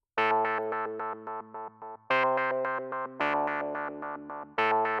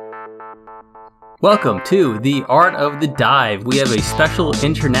Welcome to The Art of the Dive. We have a special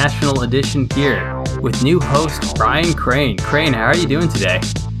international edition here with new host Brian Crane. Crane, how are you doing today?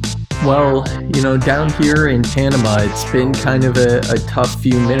 Well, down here in Panama, it's been kind of a tough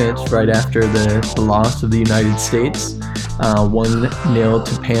few minutes right after the loss of the United States, 1-0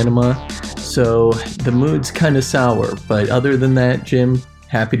 to Panama. So the mood's kind of sour, but other than that, Jim,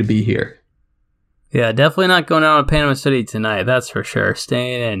 happy to be here. Yeah, definitely not going out to Panama City tonight, that's for sure.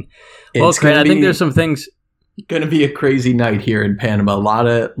 Staying in. Well, Crane, I think there's some things... Going to be a crazy night here in Panama.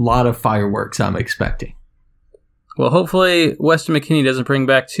 A lot of fireworks I'm expecting. Well, hopefully Weston McKinney doesn't bring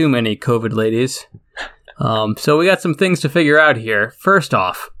back too many COVID ladies. So we got some things to figure out here. First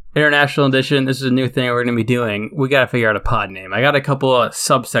off, International Edition, this is a new thing we're going to be doing. We got to figure out a pod name. I got a couple of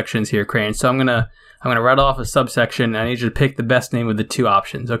subsections here, Crane, so I'm gonna rattle off a subsection, and I need you to pick the best name of the two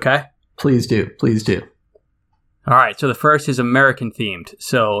options, okay? Please do. All right, so the first is American themed.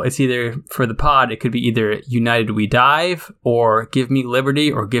 So it's either, for the pod, it could be either United We Dive, or Give Me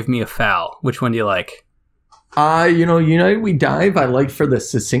Liberty, or Give Me a Foul. Which one do you like? United We Dive, I like for the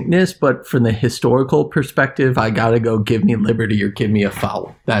succinctness, but from the historical perspective, I gotta go Give Me Liberty or Give Me a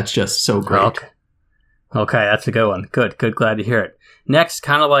Foul. That's just so great. Okay, that's a good one. Good, glad to hear it. Next,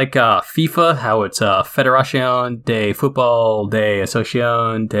 kind of like FIFA, how it's Federación de Fútbol de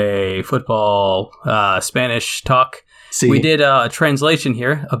Asociación de Fútbol Spanish talk. Sí. We did a translation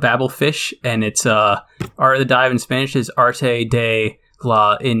here, a Babelfish, and it's Art of the Dive in Spanish is Arte de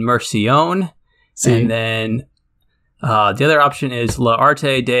la Inmersión. Sí. And then the other option is La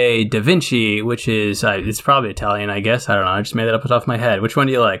Arte de Da Vinci, which is, it's probably Italian, I guess. I don't know. I just made that up off the top of my head. Which one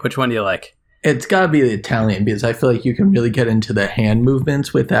do you like? It's got to be the Italian, because I feel like you can really get into the hand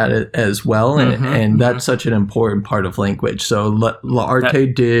movements with that as well. And that's such an important part of language. So La Arte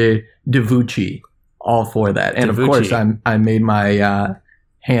de Da Vinci, all for that. And of course, I made my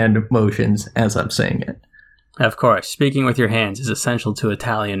hand motions as I'm saying it. Of course. Speaking with your hands is essential to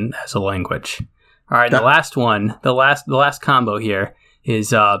Italian as a language. All right, the last one, the last combo here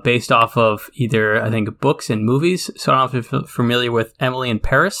is based off of either, I think, books and movies. So I don't know if you're familiar with Emily in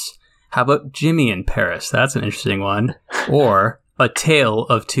Paris. How about Jimmy in Paris? That's an interesting one. Or A Tale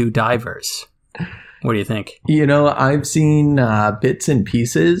of Two Divers. What do you think? I've seen bits and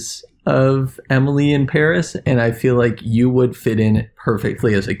pieces of Emily in Paris, and I feel like you would fit in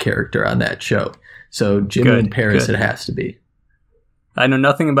perfectly as a character on that show. So Jimmy in Paris, it has to be. I know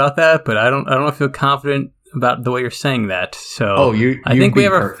nothing about that, but I don't feel confident about the way you're saying that. So I think we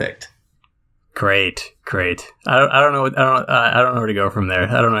have perfect. Great. I don't know where to go from there.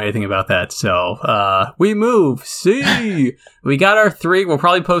 I don't know anything about that. So we move. See, we got our 3. We'll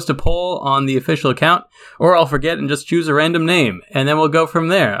probably post a poll on the official account, or I'll forget and just choose a random name, and then we'll go from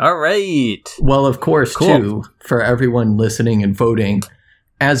there. All right. Well, of course, too, for everyone listening and voting,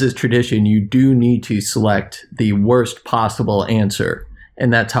 as is tradition, you do need to select the worst possible answer,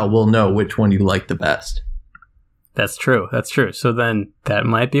 and that's how we'll know which one you like the best. That's true. So then that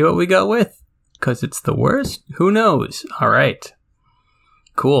might be what we go with. Because it's the worst? Who knows? All right.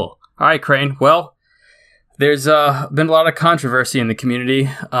 Cool. All right, Crane. Well, there's been a lot of controversy in the community.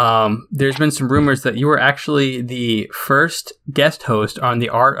 There's been some rumors that you were actually the first guest host on the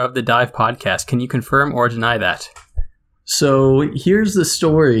Art of the Dive podcast. Can you confirm or deny that? So here's the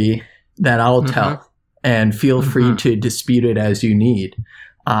story that I'll tell, and feel free to dispute it as you need.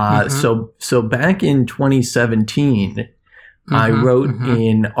 So back in 2017... I wrote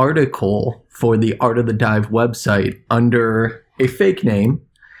an article for the Art of the Dive website under a fake name,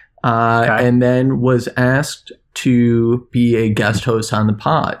 and then was asked to be a guest host on the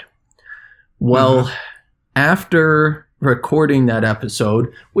pod. Well, after recording that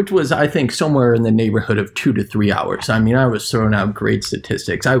episode, which was, I think, somewhere in the neighborhood of 2 to 3 hours. I mean, I was throwing out great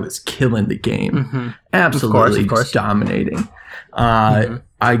statistics. I was killing the game. Absolutely, of course. Just dominating.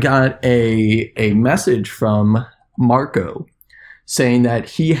 I got a message from Marco saying that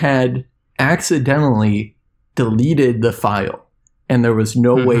he had accidentally deleted the file and there was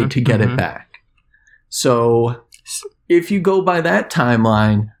no way to get it back. So if you go by that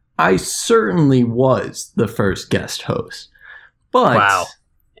timeline, I certainly was the first guest host. But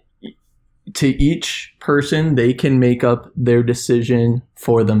to each person, they can make up their decision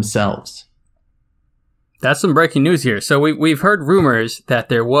for themselves. That's some breaking news here. So we've heard rumors that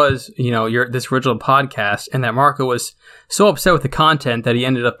there was, this original podcast, and that Marco was so upset with the content that he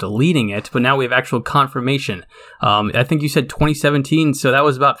ended up deleting it. But now we have actual confirmation. I think you said 2017, so that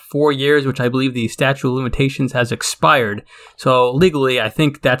was about 4 years, which I believe the statute of limitations has expired. So legally, I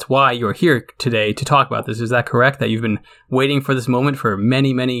think that's why you're here today to talk about this. Is that correct? That you've been waiting for this moment for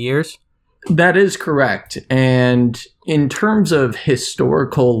many, many years? That is correct. And in terms of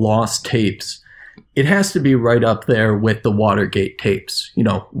historical lost tapes, it has to be right up there with the Watergate tapes. You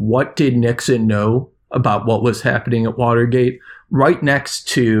know, what did Nixon know about what was happening at Watergate? Right next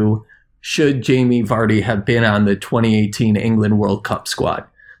to, should Jamie Vardy have been on the 2018 England World Cup squad?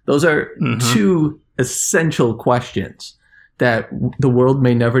 Those are two essential questions that the world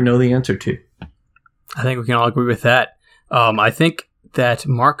may never know the answer to. I think we can all agree with that. I think that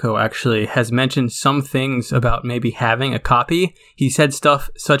Marco actually has mentioned some things about maybe having a copy. He said stuff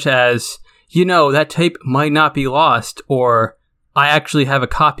such as, you know, that tape might not be lost, or I actually have a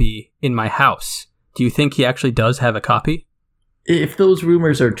copy in my house. Do you think he actually does have a copy? If those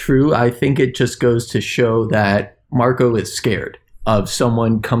rumors are true, I think it just goes to show that Marco is scared of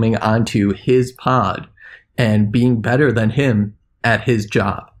someone coming onto his pod and being better than him at his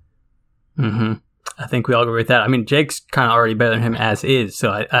job. I think we all agree with that. I mean, Jake's kind of already better than him as is.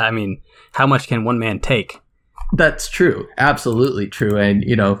 So, I mean, how much can one man take? That's true. Absolutely true. And,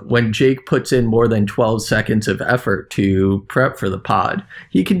 you know, when Jake puts in more than 12 seconds of effort to prep for the pod,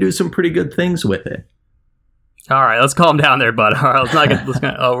 he can do some pretty good things with it. All right, let's calm down there, bud. All right,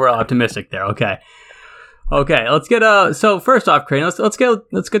 we're all optimistic there. Okay, let's get so first off, Crane, let's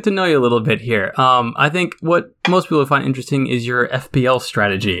get to know you a little bit here. I think what most people find interesting is your FPL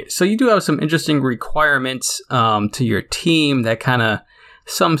strategy. So you do have some interesting requirements to your team that kind of,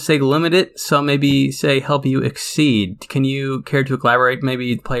 some say limit it, some maybe say help you exceed. Can you care to elaborate?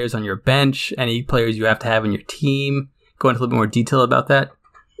 Maybe players on your bench, any players you have to have in your team? Go into a little bit more detail about that.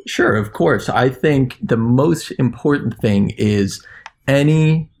 Sure, of course. I think the most important thing is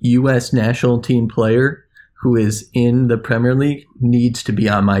any U.S. national team player who is in the Premier League needs to be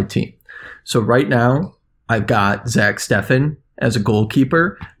on my team. So right now, I've got Zach Steffen as a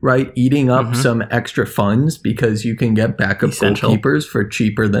goalkeeper, right? Eating up some extra funds because you can get backup goalkeepers for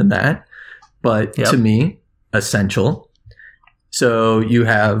cheaper than that. But to me, essential. So you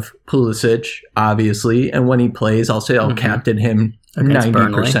have Pulisic, obviously, and when he plays, I'll say I'll captain him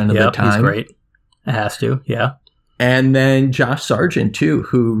 90% of the time. He's great. It has to, yeah. And then Josh Sargent, too,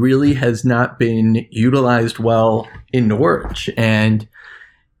 who really has not been utilized well in Norwich. And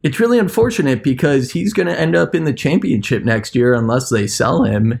it's really unfortunate because he's going to end up in the championship next year unless they sell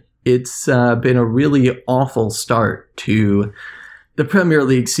him. It's been a really awful start to the Premier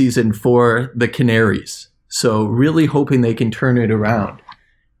League season for the Canaries. So really hoping they can turn it around.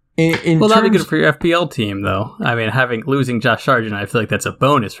 That'd be good for your FPL team, though. I mean, losing Josh Sargent, I feel like that's a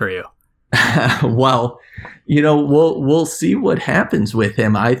bonus for you. Well, you know, we'll see what happens with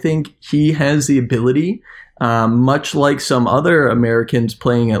him. I think he has the ability, much like some other Americans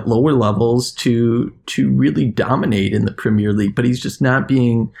playing at lower levels, to really dominate in the Premier League. But he's just not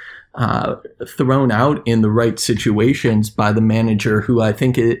being thrown out in the right situations by the manager, who I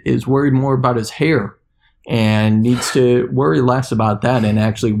think is worried more about his hair and needs to worry less about that and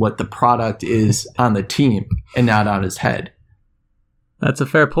actually what the product is on the team and not on his head. That's a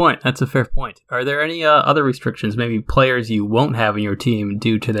fair point. Are there any other restrictions, maybe players you won't have in your team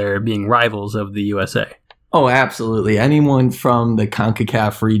due to their being rivals of the USA? Oh, absolutely. Anyone from the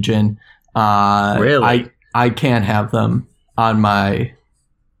CONCACAF region. Really? I can't have them on my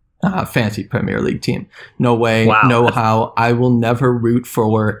fancy Premier League team. No way, no how. I will never root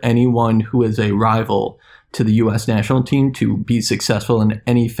for anyone who is a rival to the U.S. national team to be successful in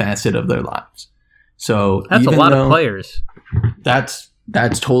any facet of their lives. So that's a lot of players. That's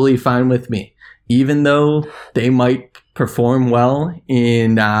totally fine with me. Even though they might perform well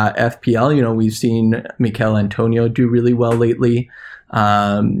in FPL, you know, we've seen Mikel Antonio do really well lately,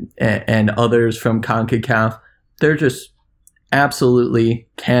 and others from CONCACAF. They're just absolutely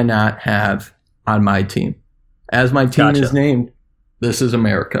cannot have on my team. As my team is named, this is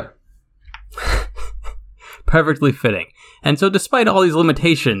America. Perfectly fitting. And so despite all these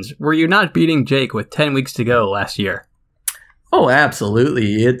limitations, were you not beating Jake with 10 weeks to go last year? Oh,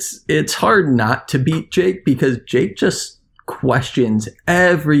 absolutely. It's hard not to beat Jake because Jake just questions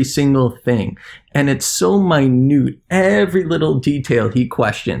every single thing. And it's so minute, every little detail he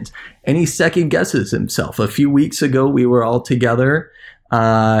questions. And he second guesses himself. A few weeks ago, we were all together,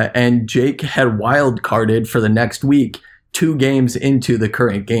 and Jake had wild carded for the next week, 2 games into the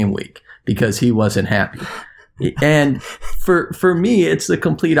current game week, because he wasn't happy. And for me, it's the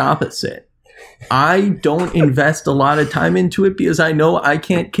complete opposite. I don't invest a lot of time into it because I know I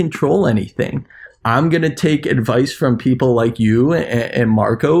can't control anything. I'm going to take advice from people like you and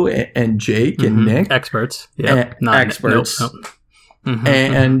Marco and Jake and Nick. Experts. Yeah. Experts. Nope.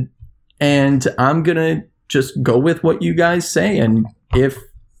 And I'm going to just go with what you guys say. And if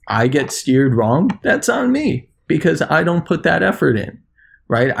I get steered wrong, that's on me because I don't put that effort in.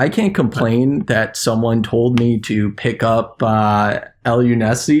 right? I can't complain that someone told me to pick up El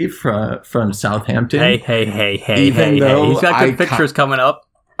Unesi from Southampton. Hey. He's got good pictures coming up.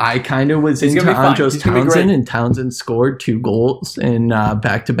 I kind of was into Andros Townsend, and Townsend scored 2 goals in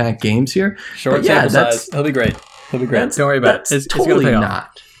back-to-back games here. Short sample size. He'll be great. Don't worry about it.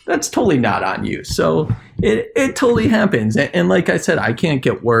 That's totally not on you. So it totally happens. And like I said, I can't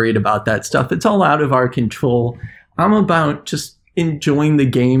get worried about that stuff. It's all out of our control. I'm about just enjoying the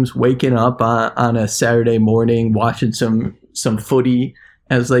games, waking up on a Saturday morning, watching some footy,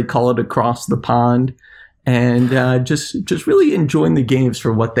 as they call it, across the pond. And just really enjoying the games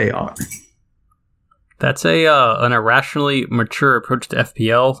for what they are. That's an irrationally mature approach to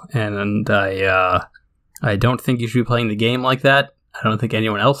FPL, and I don't think you should be playing the game like that. I don't think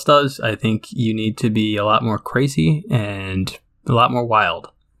anyone else does. I think you need to be a lot more crazy and a lot more wild.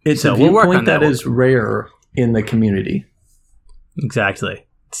 It's a viewpoint that is rare in the community. Exactly.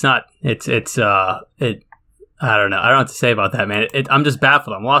 It's not. I don't know. I don't know what to say about that, man. I'm just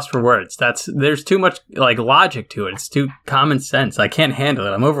baffled. I'm lost for words. There's too much logic to it. It's too common sense. I can't handle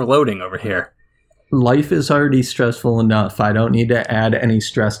it. I'm overloading over here. Life is already stressful enough. I don't need to add any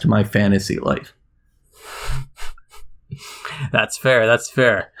stress to my fantasy life. That's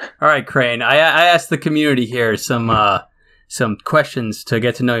fair. All right, Crane. I asked the community here some questions to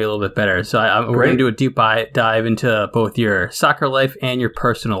get to know you a little bit better. So we're going to do a deep dive into both your soccer life and your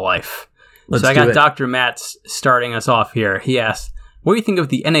personal life. So I got Dr. Matt starting us off here. He asks, what do you think of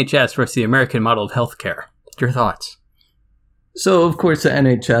the NHS versus the American model of healthcare? Your thoughts? So, of course, the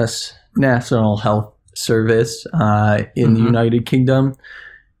NHS, National Health Service in the United Kingdom.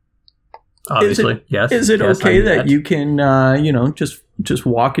 Obviously, yes. Is it okay that you can, just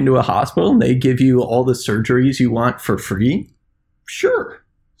walk into a hospital and they give you all the surgeries you want for free? Sure.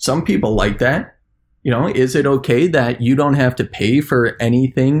 Some people like that. Is it okay that you don't have to pay for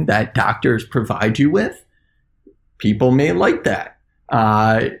anything that doctors provide you with? People may like that.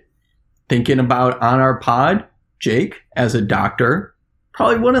 Thinking about on our pod, Jake, as a doctor,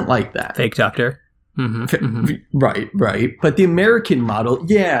 probably wouldn't like that. Fake doctor. Right. But the American model,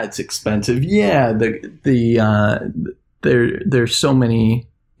 yeah, it's expensive. Yeah, there's so many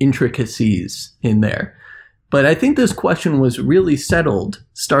intricacies in there. But I think this question was really settled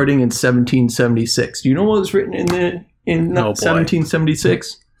starting in 1776. Do you know what was written in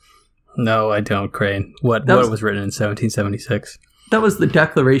 1776? No, I don't, Crane. What was written in 1776? That was the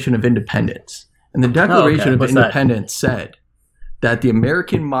Declaration of Independence. And the Declaration of Independence said that the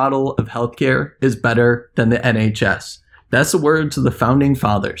American model of healthcare is better than the NHS. That's the words of the founding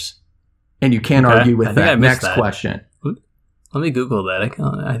fathers. And you can't argue with that. Next question. Let me Google that.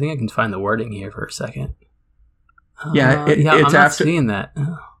 I think I can find the wording here for a second. It's I'm not seeing that.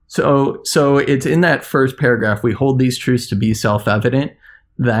 So it's in that first paragraph. We hold these truths to be self-evident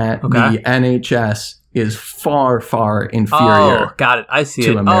that the NHS is far, far inferior. Oh, got it. I see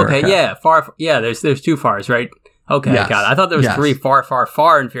it. America. Okay, yeah, far. Yeah, there's 2 fars, right? Okay, yes. Got it. I thought there was 3 far, far,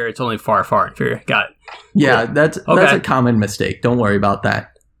 far inferior. It's only far, far inferior. Got it. Yeah, cool. That's a common mistake. Don't worry about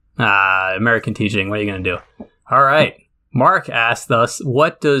that. American teaching. What are you going to do? All right. Mark asked us,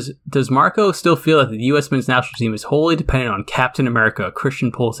 what does Marco still feel that the U.S. men's national team is wholly dependent on Captain America,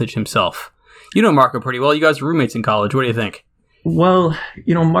 Christian Pulisic himself? You know Marco pretty well. You guys were roommates in college. What do you think? Well,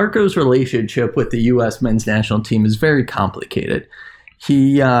 Marco's relationship with the U.S. men's national team is very complicated.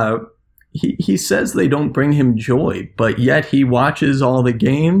 He says they don't bring him joy, but yet he watches all the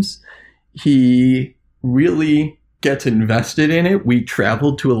games. He really gets invested in it. We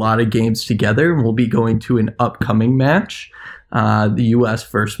traveled to a lot of games together, and we'll be going to an upcoming match, the U.S.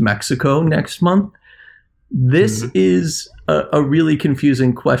 versus Mexico next month. This is a really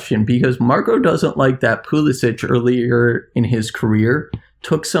confusing question because Marco doesn't like that Pulisic earlier in his career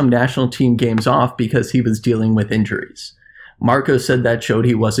took some national team games off because he was dealing with injuries. Marco said that showed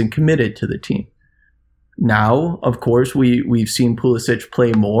he wasn't committed to the team. Now, of course, we've seen Pulisic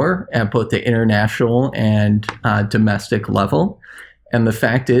play more at both the international and domestic level. And the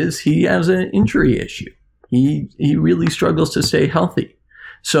fact is he has an injury issue. He really struggles to stay healthy.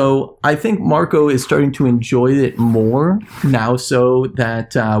 So I think Marco is starting to enjoy it more now so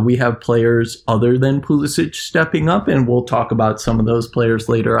that we have players other than Pulisic stepping up, and we'll talk about some of those players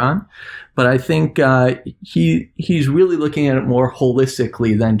later on. But I think he's really looking at it more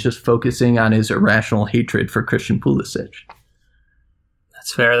holistically than just focusing on his irrational hatred for Christian Pulisic.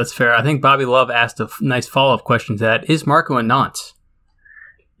 That's fair. I think Bobby Love asked a nice follow-up question to that. Is Marco a nonce?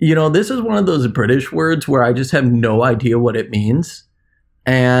 This is one of those British words where I just have no idea what it means.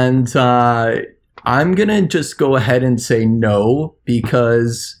 And I'm going to just go ahead and say no,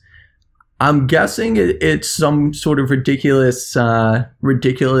 because I'm guessing it's some sort of ridiculous saying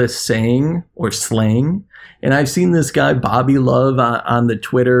or slang. And I've seen this guy, Bobby Love, on the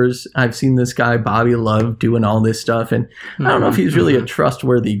Twitters. I've seen this guy, Bobby Love, doing all this stuff. And I don't know if he's really a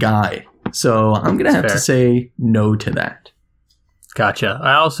trustworthy guy. So I'm going to have to say no to that. Gotcha.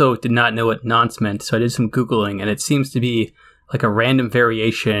 I also did not know what nonce meant, so I did some Googling, and it seems to be like a random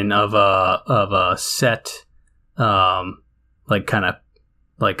variation of a set, like kind of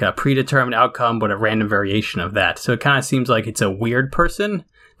like a predetermined outcome, but a random variation of that. So it kind of seems like it's a weird person.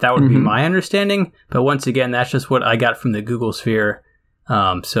 That would be my understanding. But once again, that's just what I got from the Google sphere.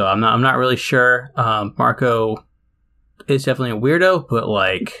 So I'm not really sure. Marco is definitely a weirdo, but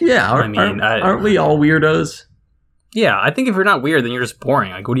like, yeah, aren't we all weirdos? Yeah, I think if you're not weird, then you're just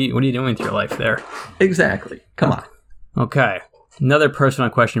boring. Like, what are you doing with your life there? Exactly. Come on. Okay. Another personal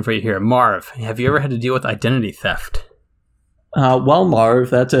question for you here. Marv, have you ever had to deal with identity theft? Well,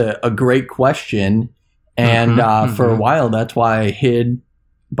 Marv, that's a great question. And for a while, that's why I hid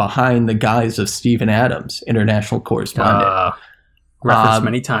behind the guise of Stephen Adams, international correspondent. Referenced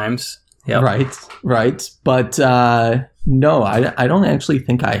many times. Yep. Right. But no, I don't actually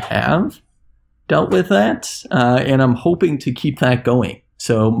think I have dealt with that. And I'm hoping to keep that going.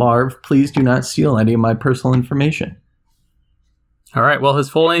 So, Marv, please do not steal any of my personal information. All right. Well, his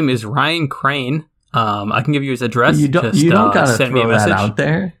full name is Ryan Crane. I can give you his address. You don't got to throw that out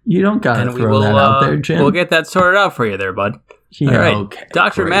there. You don't got to throw that out there, Jim. We'll get that sorted out for you there, bud. Yeah, all right. Okay,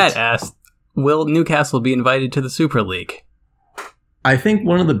 Dr. Matt asked, will Newcastle be invited to the Super League? I think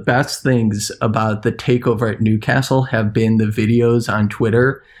one of the best things about the takeover at Newcastle have been the videos on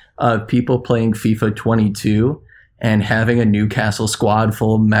Twitter of people playing FIFA 22 and having a Newcastle squad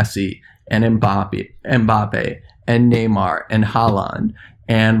full of Messi and Mbappe and Neymar and Haaland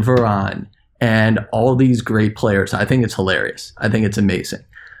and Varane and all these great players. I think it's hilarious. I think it's amazing.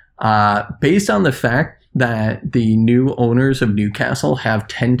 Based on the fact that the new owners of Newcastle have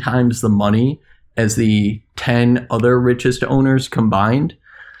 10 times the money as the 10 other richest owners combined,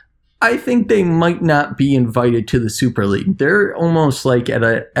 I think they might not be invited to the Super League. They're almost like at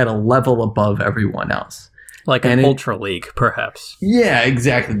a level above everyone else. Like an Ultra League, perhaps. Yeah,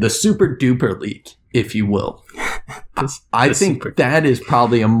 exactly. The Super Duper League, if you will. I think that is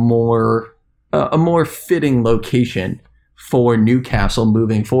probably a more fitting location for Newcastle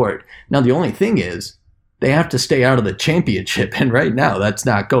moving forward. Now, the only thing is, they have to stay out of the championship, and right now that's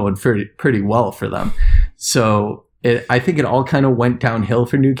not going pretty well for them. So I think it all kind of went downhill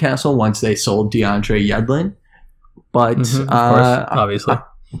for Newcastle once they sold DeAndre Yedlin. But of course, obviously,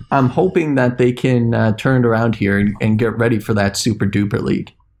 I'm hoping that they can turn it around here and get ready for that Super Duper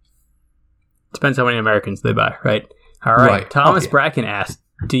League. Depends how many Americans they buy, right? All right. Thomas Bracken asked,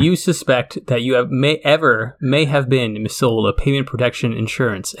 do you suspect that you may have been missold a payment protection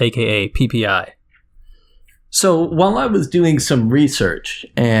insurance, aka PPI? So while I was doing some research,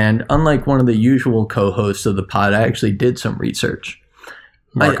 and unlike one of the usual co-hosts of the pod, I actually did some research.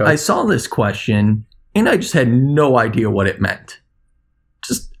 I saw this question, and I just had no idea what it meant.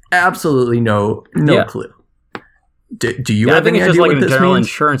 Just absolutely no clue. Do you have any idea what this means?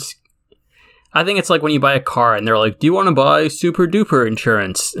 Insurance. I think it's like when you buy a car, and they're like, do you want to buy Super Duper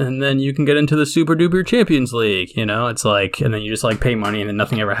insurance? And then you can get into the Super Duper Champions League. You know, it's like, and then you just like pay money, and then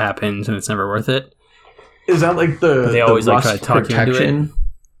nothing ever happens, and it's never worth it. Is that like they always like try to talk protection? You into it?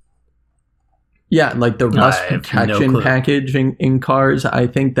 Yeah, like the rust protection package in cars. I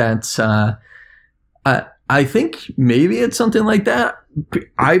think that's. I think maybe it's something like that.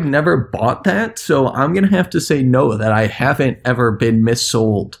 I've never bought that, so I'm gonna have to say no. That I haven't ever been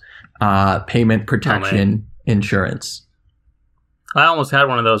missold payment protection insurance. I almost had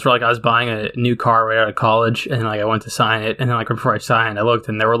one of those where like I was buying a new car right out of college, and like I went to sign it, and then like before I signed, I looked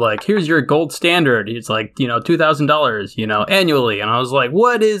and they were like, here's your gold standard. It's like, $2,000, annually. And I was like,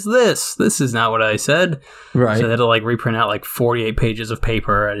 what is this? This is not what I said. Right. So I had to like reprint out like 48 pages of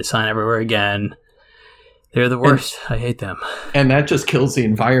paper. I had to sign everywhere again. They're the worst. I hate them. And that just kills the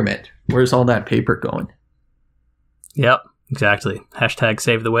environment. Where's all that paper going? Yep, exactly. Hashtag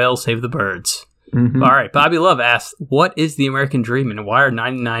save the whales, save the birds. Mm-hmm. All right. Bobby Love asks, what is the American dream and why are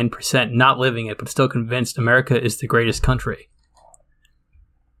 99% not living it but still convinced America is the greatest country?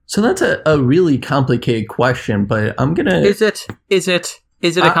 So that's a really complicated question, but I'm going to... Is it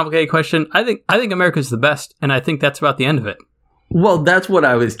a complicated question? I think America's the best, and I think that's about the end of it. Well, that's what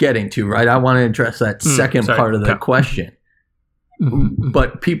I was getting to, right? I want to address that second part of the question. Mm-hmm.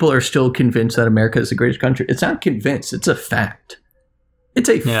 But people are still convinced that America is the greatest country. It's not convinced. It's a fact. It's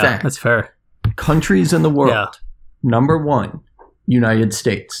a fact. That's fair. Countries in the world. Yeah. Number 1, United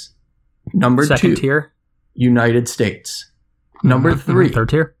States. Number Second 2, tier? United States. Number 3, Third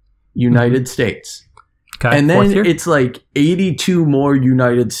tier? United States. Okay, And fourth then tier? it's like 82 more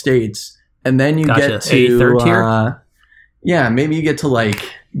United States. And then you Gotcha. get to, Third tier? maybe you get to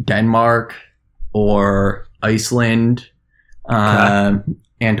like Denmark or Iceland, Antarctica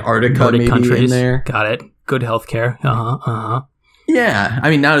Nordic maybe countries. in there. Got it. Good healthcare. Yeah, I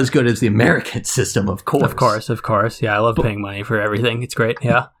mean, not as good as the American system, of course. Of course. Yeah, I love paying money for everything. It's great.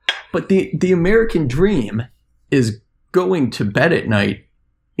 Yeah. But the American dream is going to bed at night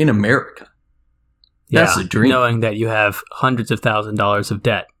in America. That's the dream. Knowing that you have hundreds of $1,000s of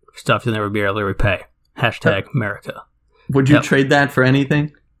debt, stuff you'll never be able to repay. Hashtag America. Would you trade that for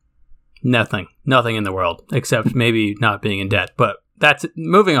anything? Nothing in the world, except maybe not being in debt. But that's it.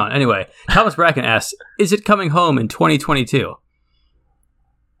 Moving on. Anyway, Thomas Bracken asks, is it coming home in 2022?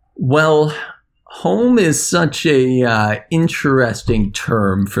 Well, home is such a interesting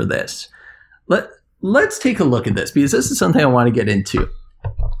term for this. Let's take a look at this, because this is something I want to get into.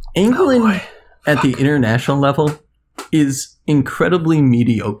 England at the international level is incredibly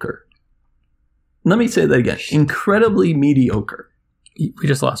mediocre. Let me say that again. Incredibly mediocre. We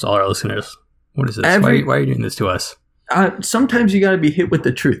just lost all our listeners. What is this? Why are you doing this to us? Sometimes you got to be hit with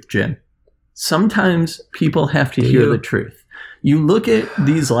the truth, Jim. Sometimes people have to hear the truth. You look at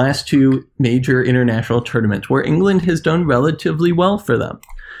these last two major international tournaments where England has done relatively well for them.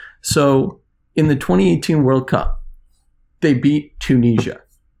 So in the 2018 World Cup, they beat Tunisia.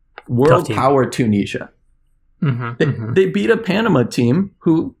 World power Tunisia. They beat a Panama team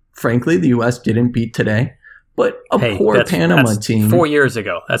who, frankly, the U.S. didn't beat today. But poor Panama team. 4 years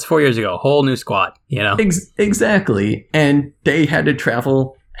ago. That's 4 years ago. Whole new squad, you know? Exactly. And they had to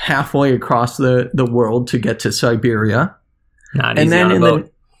travel halfway across the world to get to Siberia. Not easy on a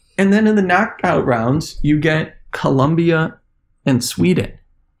boat. And then in the knockout rounds, you get Colombia and Sweden.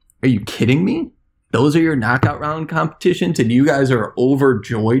 Are you kidding me? Those are your knockout round competitions, and you guys are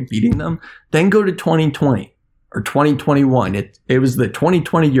overjoyed beating them? Then go to 2020 or 2021. It was the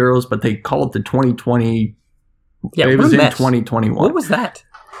 2020 Euros, but they call it the 2020. Yeah, it was in 2021. What was that?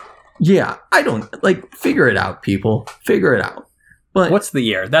 Yeah, I don't figure it out, people. Figure it out. But what's the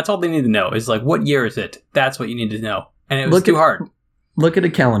year? That's all they need to know. Is what year is it? That's what you need to know. And it was too hard. Look at a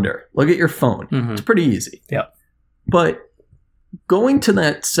calendar. Look at your phone. It's pretty easy. Yeah. But going to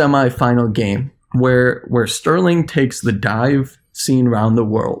that semifinal game where Sterling takes the dive scene around the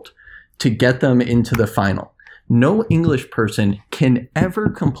world to get them into the final, no English person can ever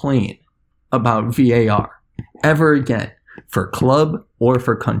complain about VAR ever again for club or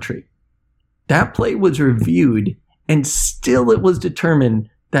for country. That play was reviewed, and still it was determined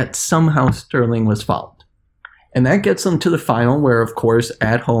that somehow Sterling was fouled. And that gets them to the final where, of course,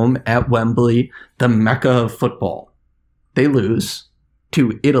 at home, at Wembley, the mecca of football, they lose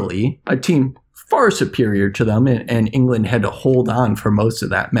to Italy, a team far superior to them, and England had to hold on for most of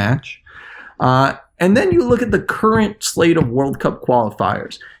that match. And then you look at the current slate of World Cup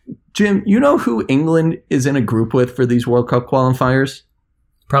qualifiers. Jim, you know who England is in a group with for these World Cup qualifiers?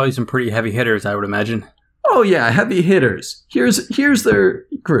 Probably some pretty heavy hitters, I would imagine. Oh, yeah, heavy hitters. Here's their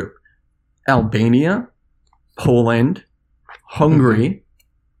group. Albania, Poland, Hungary,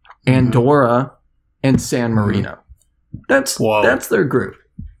 Andorra, and San Marino. That's their group.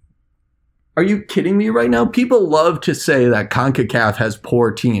 Are you kidding me right now? People love to say that CONCACAF has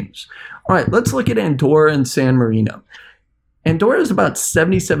poor teams. All right, let's look at Andorra and San Marino. Andorra has about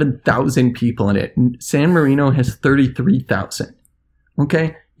 77,000 people in it, and San Marino has 33,000.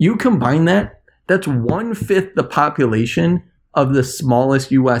 Okay? You combine that, that's 1/5 the population of the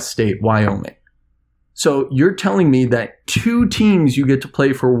smallest U.S. state, Wyoming. So you're telling me that two teams you get to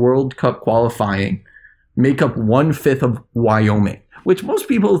play for World Cup qualifying make up 1/5 of Wyoming, which most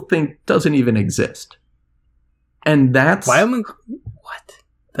people think doesn't even exist. And that's... Wyoming? What?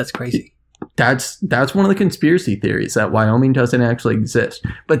 That's crazy. That's one of the conspiracy theories, that Wyoming doesn't actually exist.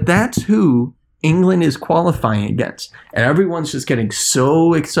 But that's who England is qualifying against. And everyone's just getting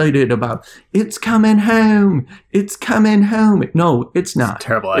so excited about, it's coming home. It's coming home. No, it's not. It's a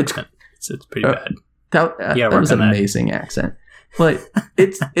terrible accent. It's pretty bad. That was an amazing accent. But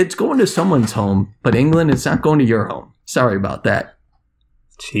it's going to someone's home, but England is not going to your home. Sorry about that.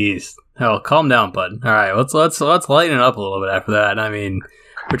 Jeez. Oh, calm down, bud. All right, let's lighten it up a little bit after that. I mean,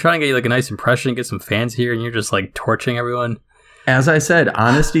 we're trying to get you a nice impression, get some fans here, and you're just torching everyone. As I said,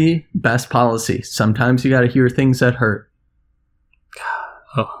 honesty, best policy. Sometimes you got to hear things that hurt.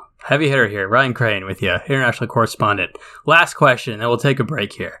 Oh, heavy hitter here. Ryan Crane with you, international correspondent. Last question, and we'll take a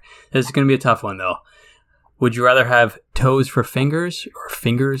break here. This is going to be a tough one, though. Would you rather have toes for fingers or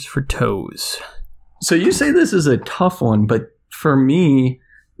fingers for toes? So you say this is a tough one, but for me,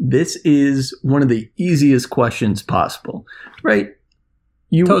 this is one of the easiest questions possible, right?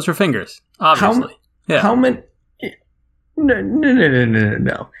 Toes for fingers, obviously. How many?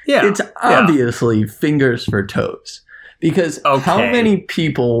 No. Yeah. It's obviously fingers for toes. Because how many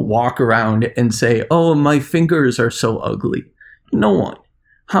people walk around and say, oh, my fingers are so ugly? No one.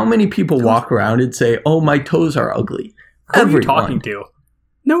 How many people walk around and say, oh, my toes are ugly? Who are you talking to?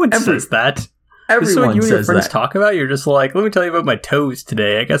 No one says that. Everyone you and your says friends that. talk about, you're just like, let me tell you about my toes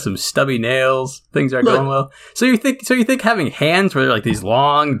today. I got some stubby nails. Things aren't going well. So you think having hands where they're like these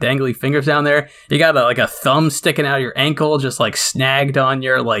long, dangly fingers down there, you got a thumb sticking out of your ankle, just like snagged on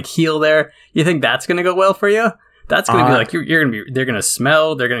your like heel there. You think that's gonna go well for you? That's gonna be like they're gonna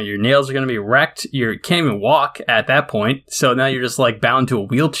smell. Your nails are gonna be wrecked. You can't even walk at that point. So now you're just like bound to a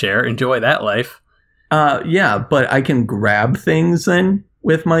wheelchair. Enjoy that life. Yeah, but I can grab things then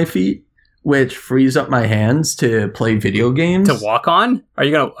with my feet, which frees up my hands to play video games. To walk on? Are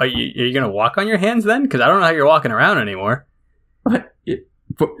you gonna walk on your hands then? Because I don't know how you're walking around anymore. What?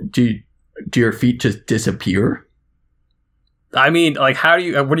 Do your feet just disappear? I mean, like, how do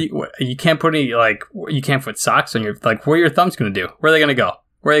you? You can't put any you can't put socks on your like. Where are your thumbs gonna do? Where are they gonna go?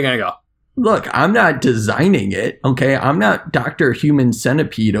 Look, I'm not designing it, okay? I'm not Dr. Human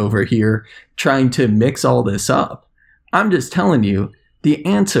Centipede over here trying to mix all this up. I'm just telling you, the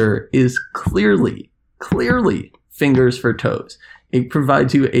answer is clearly fingers for toes. It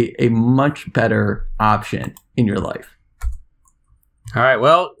provides you a much better option in your life. All right,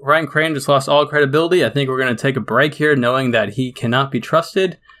 well, Ryan Crane just lost all credibility. I think we're going to take a break here knowing that he cannot be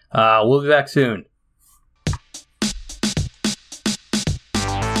trusted. We'll be back soon.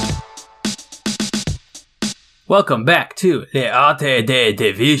 Welcome back to the Arte de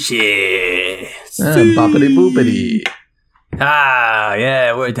Divici. Boppity boopity. Ah,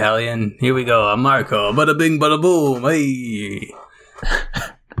 yeah, we're Italian. Here we go. I'm Marco. Bada bing, bada boom. Hey.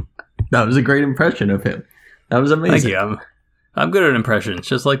 That was a great impression of him. That was amazing. Thank you. I'm good at impressions,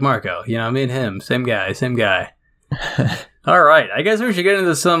 just like Marco. You know, me and him, same guy. All right, I guess we should get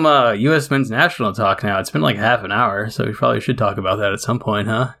into some U.S. men's national talk now. It's been like half an hour, so we probably should talk about that at some point,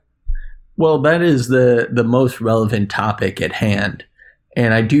 huh? Well, that is the most relevant topic at hand.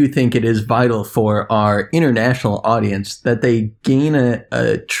 And I do think it is vital for our international audience that they gain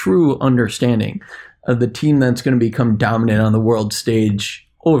a true understanding of the team that's going to become dominant on the world stage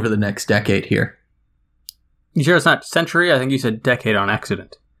over the next decade here. You sure it's not century? I think you said decade on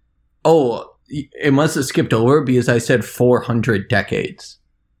accident. Oh, it must have skipped over because I said 400 decades.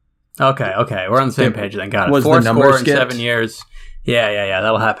 Okay. We're on the same page then. Got it. Was 4 the number score and skipped? 7 years. Yeah.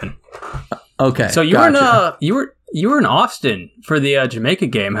 That'll happen. Okay. So you were in Austin for the Jamaica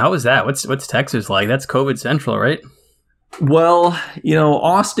game. How was that? What's Texas like? That's COVID central, right? Well,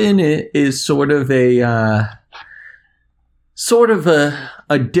 Austin is sort of a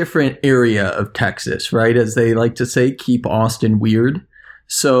different area of Texas, right? As they like to say, keep Austin weird.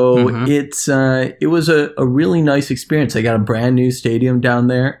 So it was a really nice experience. They got a brand new stadium down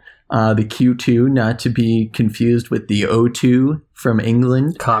there, the Q2, not to be confused with the O2 from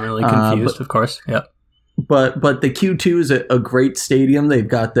England. Commonly confused, of course. Yep. But the Q2 is a great stadium. They've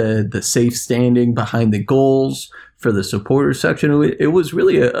got the safe standing behind the goals for the supporter section. It was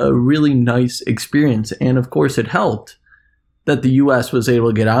really a really nice experience. And of course, it helped that the U.S. was able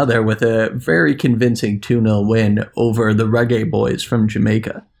to get out of there with a very convincing 2-0 win over the Reggae Boys from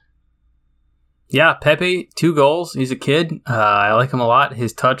Jamaica. Yeah, Pepe, 2 goals. He's a kid. I like him a lot.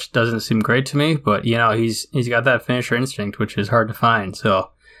 His touch doesn't seem great to me, but he's got that finisher instinct, which is hard to find. So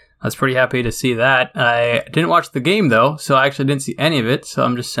I was pretty happy to see that. I didn't watch the game though, so I actually didn't see any of it. So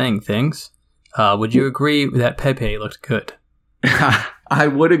I'm just saying things. Would you agree that Pepe looked good? I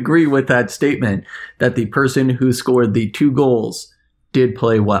would agree with that statement that the person who scored the 2 goals did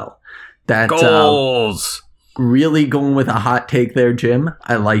play well. Goals! Really going with a hot take there, Jim.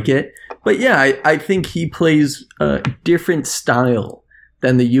 I like it. But yeah, I think he plays a different style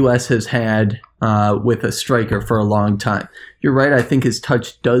than the U.S. has had with a striker for a long time. You're right. I think his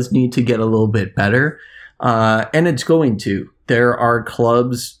touch does need to get a little bit better. And it's going to. There are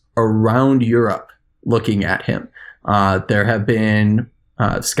clubs around Europe looking at him. There have been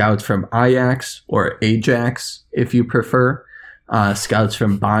scouts from Ajax or Ajax, if you prefer, scouts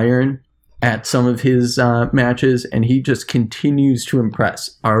from Bayern at some of his matches, and he just continues to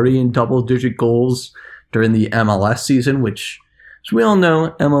impress. Already in double-digit goals during the MLS season, which, as we all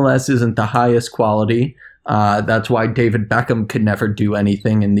know, MLS isn't the highest quality. That's why David Beckham could never do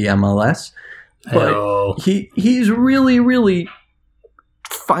anything in the MLS. But he's really, really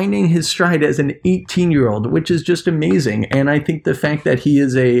finding his stride as an 18-year-old, which is just amazing. And I think the fact that he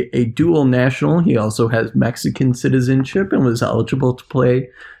is a dual national, he also has Mexican citizenship and was eligible to play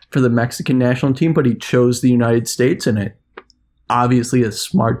for the Mexican national team, but he chose the United States, and obviously a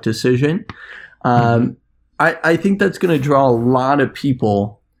smart decision. I think that's going to draw a lot of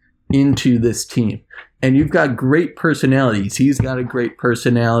people into this team. And you've got great personalities. He's got a great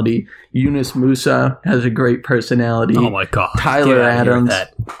personality. Yunus Musa has a great personality. Oh, my God. Tyler Adams,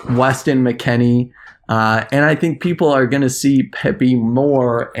 Weston McKennie. And I think people are going to see Pepe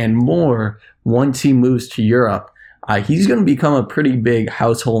more and more once he moves to Europe. He's going to become a pretty big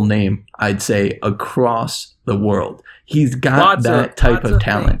household name, I'd say, across the world. He's got that type of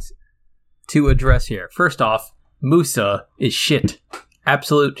talent. To address here. First off, Musa is shit.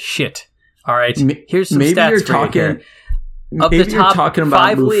 Absolute shit. All right. Here's some maybe stats you're for talking, you here. Maybe Of the top you're talking about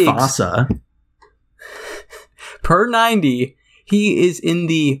 5 Mufasa. leagues, per 90, he is in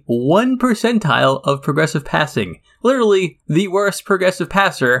the 1 percentile of progressive passing. Literally the worst progressive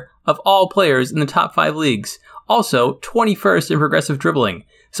passer of all players in the top 5 leagues. Also, 21st in progressive dribbling.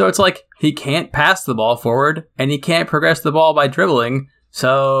 So it's like he can't pass the ball forward and he can't progress the ball by dribbling.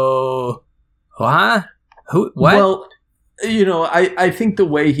 So, what? What? Well, I think the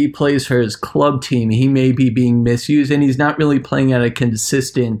way he plays for his club team, he may be being misused, and he's not really playing at a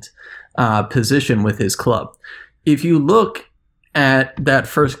consistent position with his club. If you look at that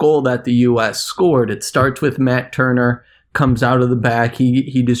first goal that the U.S. scored, it starts with Matt Turner, comes out of the back.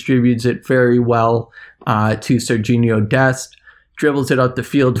 He distributes it very well to Serginho Dest, dribbles it up the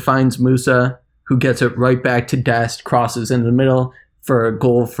field, finds Musa, who gets it right back to Dest, crosses in the middle for a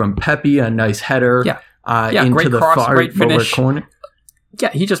goal from Pepe, a nice header into the cross, far lower corner.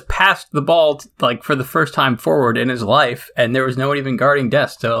 Yeah, he just passed the ball for the first time forward in his life, and there was no one even guarding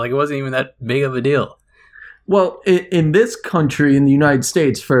Dest, so it wasn't even that big of a deal. Well, in this country, in the United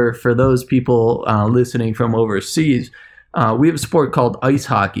States, for those people listening from overseas, we have a sport called ice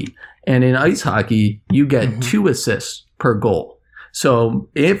hockey, and in ice hockey, you get 2 assists per goal. So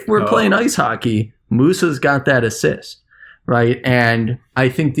if we're playing ice hockey, Musa's got that assist. Right. And I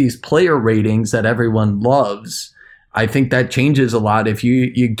think these player ratings that everyone loves, I think that changes a lot if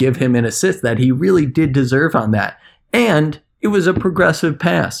you give him an assist that he really did deserve on that. And it was a progressive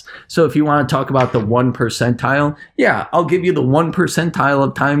pass. So if you want to talk about the 1 percentile, yeah, I'll give you the 1 percentile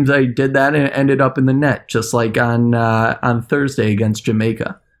of times I did that and it ended up in the net, just like on Thursday against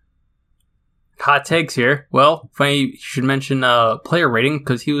Jamaica. Hot takes here. Well, funny you should mention player rating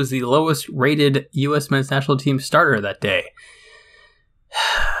because he was the lowest rated U.S. men's national team starter that day.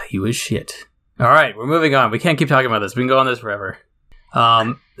 He was shit. All right, we're moving on. We can't keep talking about this. We can go on this forever.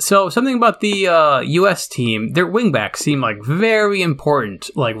 So something about the U.S. team, their wingbacks seem like very important.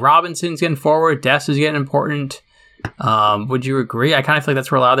 Like Robinson's getting forward, Dest is getting important. Would you agree? I kind of feel like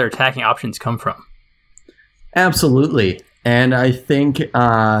that's where a lot of their attacking options come from. Absolutely. And I think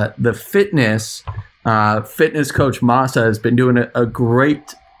the fitness coach Massa has been doing a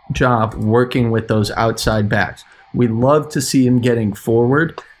great job working with those outside backs. We love to see him getting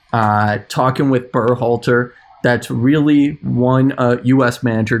forward, talking with Berhalter. That's really one U.S.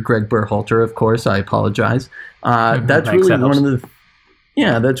 manager, Greg Berhalter, of course. I apologize. That's really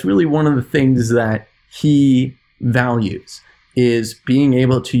one of the things that he values is being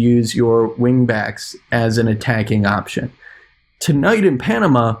able to use your wingbacks as an attacking option. Tonight in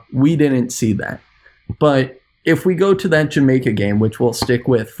Panama, we didn't see that. But if we go to that Jamaica game, which we'll stick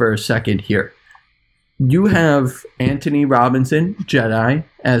with for a second here, you have Anthony Robinson, Jedi,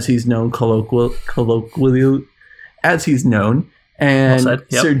 as he's known colloquially, as he's known, and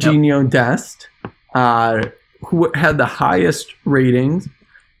Serginho Dest, who had the highest ratings.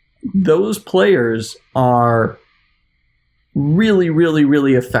 Those players are really, really,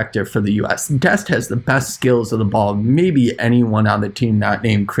 really effective for the U.S. Dest has the best skills of the ball, maybe anyone on the team not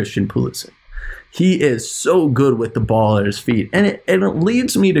named Christian Pulisic. He is so good with the ball at his feet. And it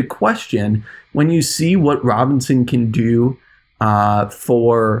leads me to question, when you see what Robinson can do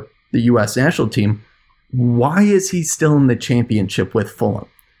for the U.S. national team, why is he still in the championship with Fulham?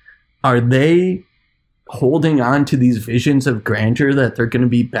 Are they holding on to these visions of grandeur that they're going to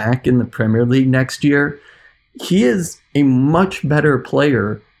be back in the Premier League next year? He is a much better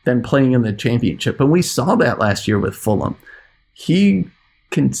player than playing in the championship. And we saw that last year with Fulham. He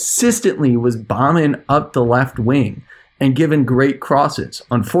consistently was bombing up the left wing and giving great crosses.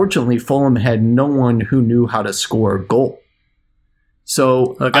 Unfortunately, Fulham had no one who knew how to score a goal.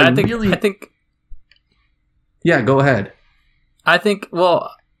 So look, I think yeah, go ahead. I think,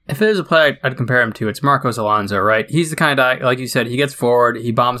 well, if there's a player I'd compare him to, it's Marcos Alonso, right? He's the kind of guy, like you said, he gets forward,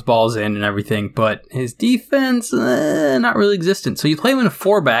 he bombs balls in and everything, but his defense, not really existent. So you play him in a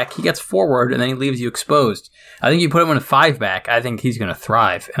 4-back, he gets forward, and then he leaves you exposed. I think you put him in a 5-back, I think he's going to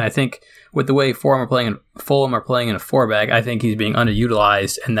thrive. And I think with the way Fulham are playing in a 4-back, I think he's being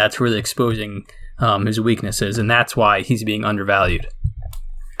underutilized, and that's really exposing his weaknesses, and that's why he's being undervalued.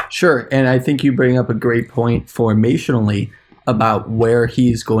 Sure, and I think you bring up a great point formationally about where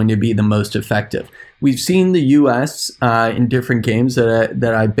he's going to be the most effective. We've seen the U.S. In different games that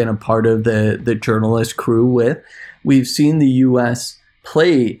I've been a part of the journalist crew with. We've seen the U.S.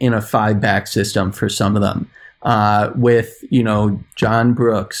 play in a 5-back system for some of them with, John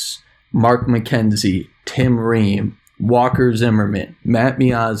Brooks, Mark McKenzie, Tim Ream, Walker Zimmerman, Matt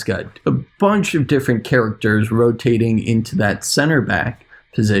Miazga, a bunch of different characters rotating into that center back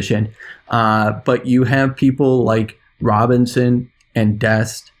position. But you have people like Robinson and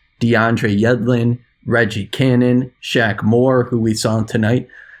Dest, DeAndre Yedlin, Reggie Cannon, Shaq Moore, who we saw tonight.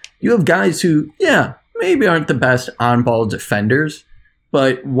 You have guys who, maybe aren't the best on-ball defenders,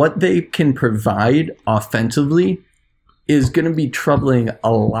 but what they can provide offensively is going to be troubling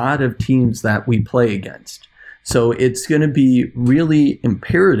a lot of teams that we play against. So it's going to be really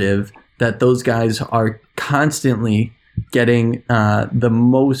imperative that those guys are constantly getting the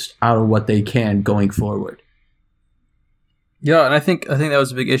most out of what they can going forward. Yeah, and I think that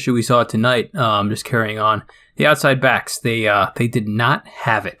was a big issue we saw tonight. Just carrying on, the outside backs, they did not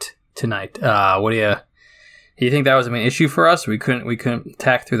have it tonight. What do you think that was a main issue for us? We couldn't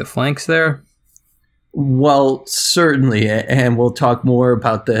attack through the flanks there. Well, certainly, and we'll talk more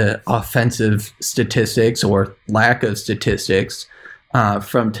about the offensive statistics or lack of statistics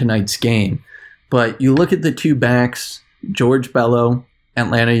from tonight's game. But you look at the two backs, George Bello,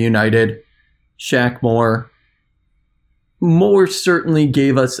 Atlanta United, Shaq Moore. Moore certainly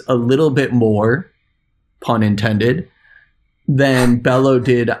gave us a little bit more, pun intended, than Bello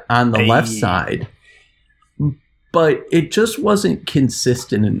did on the left side. But it just wasn't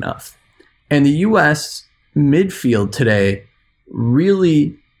consistent enough. And the U.S. midfield today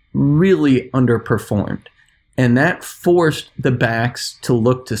really, really underperformed. And that forced the backs to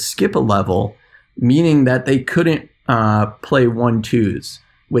look to skip a level, meaning that they couldn't play 1-2s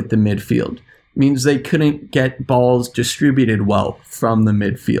with the midfield. Means they couldn't get balls distributed well from the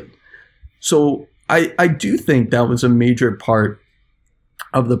midfield. So I do think that was a major part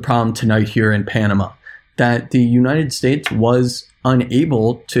of the problem tonight here in Panama, that the United States was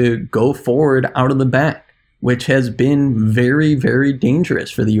unable to go forward out of the back, which has been very, very dangerous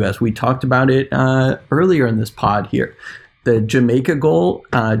for the U.S. We talked about it earlier in this pod here. The Jamaica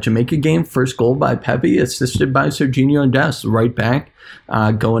game, first goal by Pepe, assisted by Serginho Dest, right back,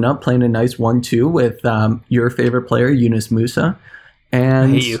 going up, playing a nice 1-2 with your favorite player, Yunus Musa,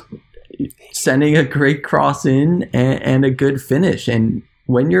 and sending a great cross in and a good finish. And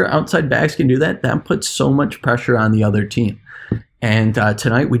when your outside backs can do that, that puts so much pressure on the other team. And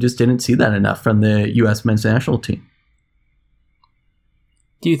tonight, we just didn't see that enough from the U.S. men's national team.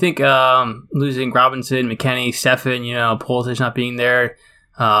 Do you think losing Robinson, McKennie, Stefan, Pulisic not being there,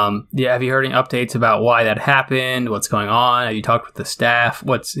 have you heard any updates about why that happened? What's going on? Have you talked with the staff?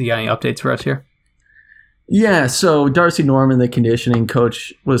 You got any updates for us here? Yeah, so Darcy Norman, the conditioning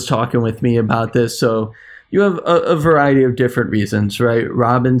coach, was talking with me about this. So you have a variety of different reasons, right?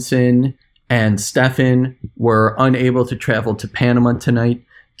 Robinson and Stefan were unable to travel to Panama tonight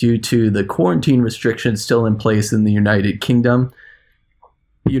due to the quarantine restrictions still in place in the United Kingdom.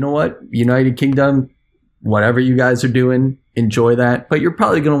 You know what? United Kingdom, whatever you guys are doing, enjoy that. But you're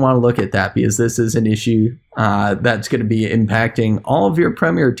probably going to want to look at that because this is an issue that's going to be impacting all of your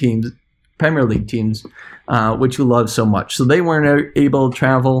Premier League teams, which you love so much. So they weren't able to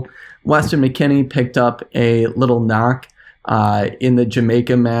travel. Weston McKennie picked up a little knock in the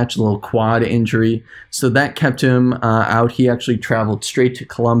Jamaica match, a little quad injury. So that kept him out. He actually traveled straight to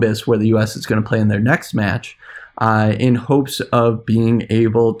Columbus, where the U.S. is going to play in their next match, in hopes of being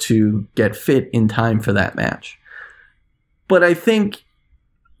able to get fit in time for that match. But I think,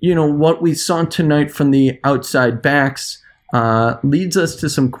 what we saw tonight from the outside backs leads us to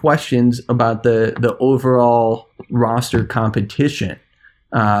some questions about the overall roster composition,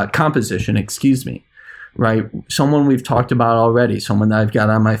 right? Someone we've talked about already, someone that I've got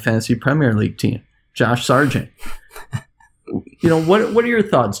on my fantasy Premier League team, Josh Sargent. What are your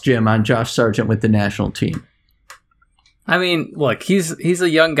thoughts, Jim, on Josh Sargent with the national team? I mean, look, he's a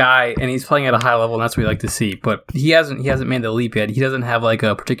young guy and he's playing at a high level, and that's what we like to see. But he hasn't made the leap yet. He doesn't have like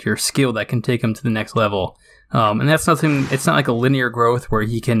a particular skill that can take him to the next level. And that's nothing. It's not like a linear growth where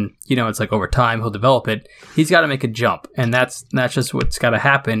he can, it's like over time he'll develop it. He's got to make a jump, and that's just what's got to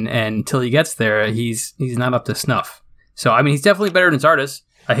happen. And until he gets there, he's not up to snuff. So I mean, he's definitely better than Zardes.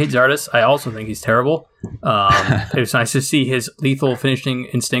 I hate Zardes. I also think he's terrible. It was nice to see his lethal finishing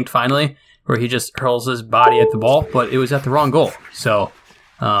instinct finally, where he just hurls his body at the ball, but it was at the wrong goal. So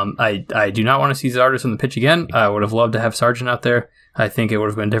I do not want to see Zardes on the pitch again. I would have loved to have Sargent out there. I think it would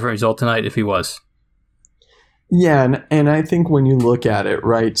have been a different result tonight if he was. Yeah, and I think when you look at it,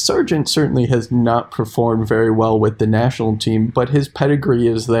 right, Sargent certainly has not performed very well with the national team, but his pedigree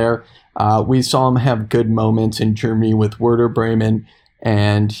is there. We saw him have good moments in Germany with Werder Bremen,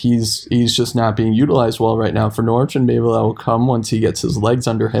 and he's just not being utilized well right now for Norwich, and maybe that will come once he gets his legs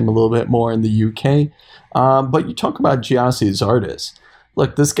under him a little bit more in the UK. But you talk about Gyasi Zardes.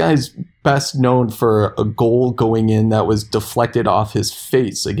 Look, this guy's best known for a goal going in that was deflected off his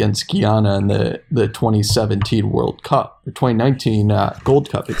face against Guyana in the 2017 World Cup, or 2019 Gold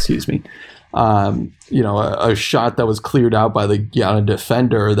Cup, excuse me. A shot that was cleared out by the Guyana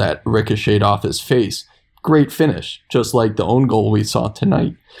defender that ricocheted off his face. Great finish, just like the own goal we saw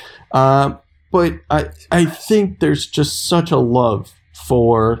tonight. But I think there's just such a love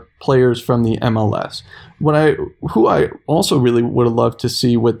for players from the MLS. Who I also really would have loved to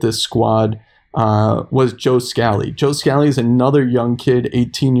see with this squad was Joe Scally. Joe Scally is another young kid,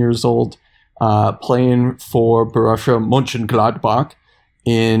 18 years old, playing for Borussia Mönchengladbach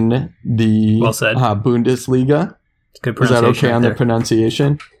in the Bundesliga. Good pronunciation. Is that okay on the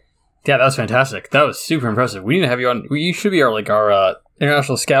pronunciation? Yeah, that was fantastic. That was super impressive. We need to have you on. You should be our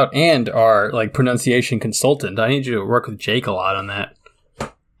international scout and our pronunciation consultant. I need you to work with Jake a lot on that.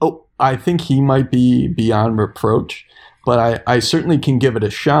 Oh, I think he might be beyond reproach, but I certainly can give it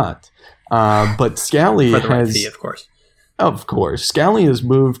a shot. But Scally for the right fee, of course. Of course. Scally has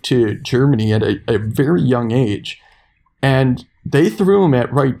moved to Germany at a very young age, and they threw him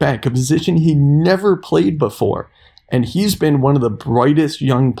at right back, a position he never played before. And he's been one of the brightest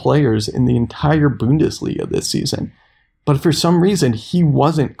young players in the entire Bundesliga this season. But for some reason, he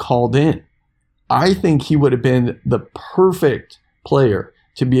wasn't called in. I think he would have been the perfect player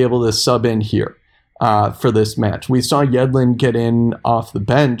to be able to sub in here for this match. We saw Yedlin get in off the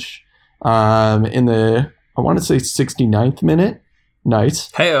bench in the, I want to say, 69th minute. Nice.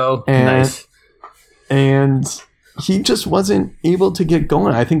 Hey-oh. Nice. And he just wasn't able to get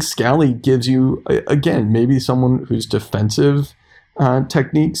going. I think Scally gives you, again, maybe someone whose defensive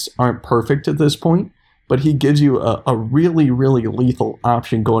techniques aren't perfect at this point, but he gives you a really, really lethal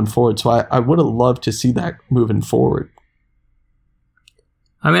option going forward. So I would have loved to see that moving forward.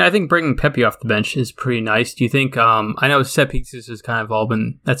 I mean, I think bringing Pepe off the bench is pretty nice. Do you think, I know set pieces has kind of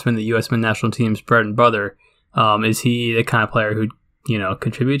that's been the USMNT national team's bread and butter. Is he the kind of player who,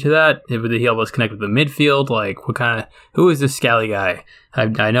 contribute to that? Would he help us connect with the midfield? Who is this Scally guy?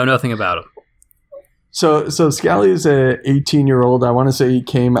 I know nothing about him. So Scally is a 18-year-old. I want to say he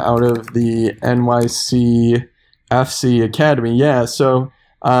came out of the NYC FC Academy. Yeah, so,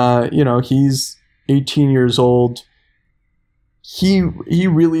 he's 18 years old. He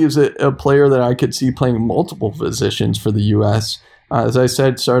really is a player that I could see playing multiple positions for the U.S. As I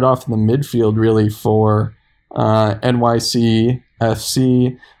said, started off in the midfield really for NYC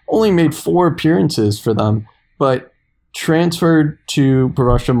FC. Only made 4 appearances for them, but transferred to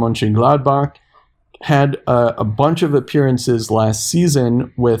Borussia Mönchengladbach. Had a bunch of appearances last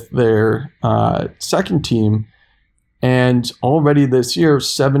season with their second team, and already this year,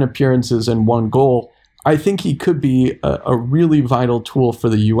 7 appearances and 1 goal. I think he could be a really vital tool for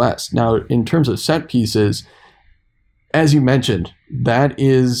the U.S. Now, in terms of set pieces, as you mentioned, that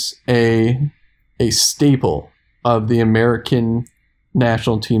is a staple of the American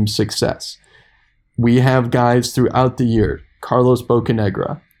national team's success. We have guys throughout the year, Carlos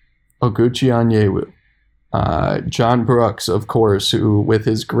Bocanegra, Oguchi Onyewu, John Brooks, of course, who with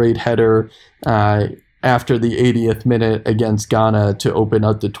his great header after the 80th minute against Ghana to open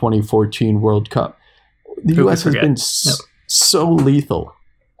up the 2014 World Cup. The U.S. has been so lethal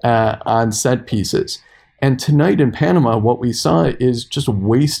on set pieces. And tonight in Panama, what we saw is just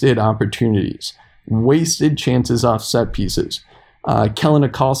wasted opportunities, wasted chances off set pieces. Kellen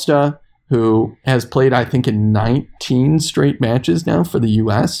Acosta, who has played, I think, in 19 straight matches now for the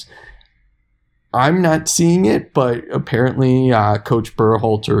U.S., I'm not seeing it, but apparently Coach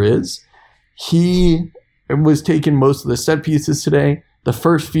Berhalter is. He was taking most of the set pieces today. The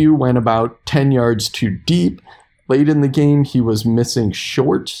first few went about 10 yards too deep. Late in the game, he was missing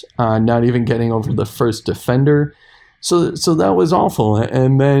short, not even getting over the first defender. So that was awful.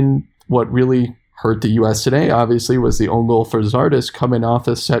 And then what really hurt the U.S. today, obviously, was the own goal for Zardes coming off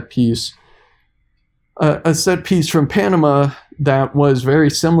a set piece. A set piece from Panama that was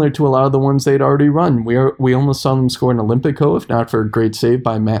very similar to a lot of the ones they'd already run. We almost saw them score an Olympico, if not for a great save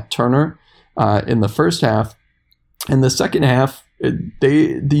by Matt Turner in the first half. In the second half,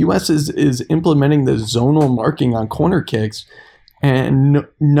 the U.S. is implementing the zonal marking on corner kicks, and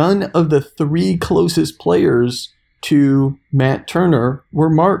none of the 3 closest players to Matt Turner were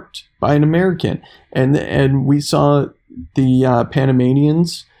marked by an American. And we saw the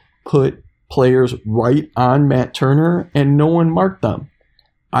Panamanians put players right on Matt Turner and no one marked them.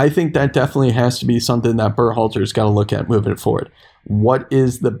 I think that definitely has to be something that Berhalter's got to look at moving forward. What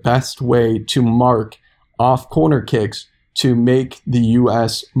is the best way to mark off corner kicks to make the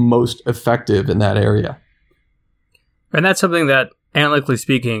U.S. most effective in that area? And that's something that, analytically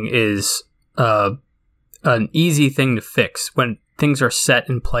speaking, is an easy thing to fix when things are set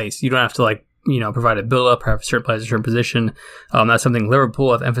in place. You don't have to provide a build-up or have a certain player in a certain position. That's something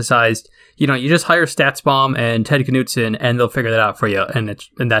Liverpool have emphasized. You just hire StatsBomb and Ted Knutson, and they'll figure that out for you, and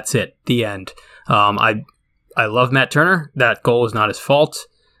that's it. The end. I love Matt Turner. That goal is not his fault.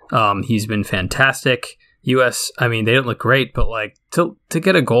 He's been fantastic. U.S., they didn't look great, but to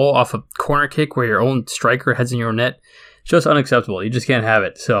get a goal off a corner kick where your own striker heads in your own net, just unacceptable. You just can't have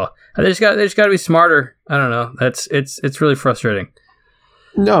it. So they just got to be smarter. I don't know. It's really frustrating.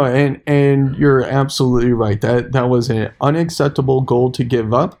 No, and you're absolutely right. That was an unacceptable goal to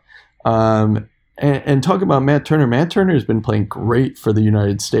give up. And talk about Matt Turner. Matt Turner has been playing great for the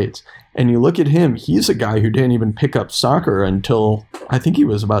United States. And you look at him, he's a guy who didn't even pick up soccer until I think he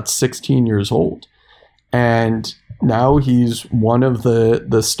was about 16 years old. And now he's one of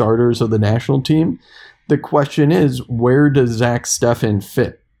the starters of the national team. The question is, where does Zach Steffen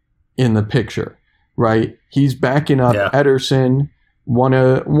fit in the picture, right? He's backing up Ederson, one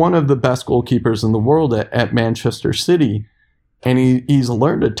of the best goalkeepers in the world at Manchester City. And he's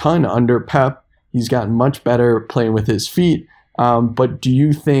learned a ton under Pep. He's gotten much better playing with his feet. But do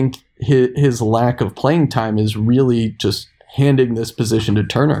you think his lack of playing time is really just handing this position to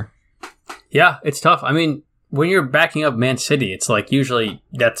Turner? Yeah, it's tough. When you're backing up Man City, it's usually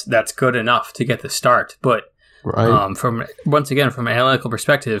that's good enough to get the start. But right. From an analytical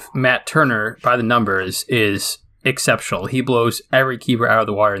perspective, Matt Turner, by the numbers, is exceptional. He blows every keeper out of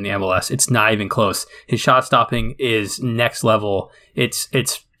the water in the MLS. It's not even close. His shot stopping is next level. It's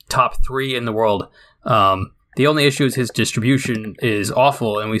top 3 in the world. The only issue is his distribution is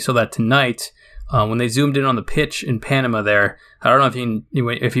awful, and we saw that tonight when they zoomed in on the pitch in Panama there. I don't know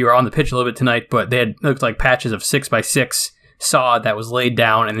if you were on the pitch a little bit tonight, but they had looked like patches of 6x6 sod that was laid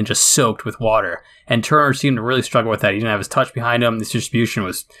down and then just soaked with water. And Turner seemed to really struggle with that. He didn't have his touch behind him. This distribution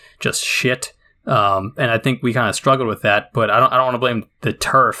was just shit. And I think we kind of struggled with that, but I don't want to blame the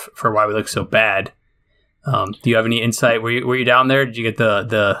turf for why we look so bad. Do you have any insight? Were you down there? Did you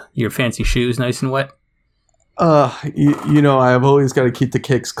get your fancy shoes nice and wet? I've always got to keep the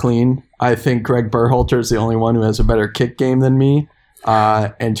kicks clean. I think Greg Berhalter is the only one who has a better kick game than me.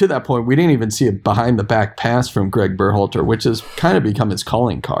 And to that point, we didn't even see a behind-the-back pass from Greg Berhalter, which has kind of become his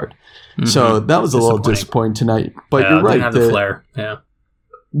calling card. Mm-hmm. So that was a little disappointing tonight. But you're right. Didn't have the flair. Yeah.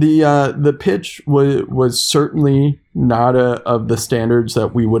 The pitch was certainly not of the standards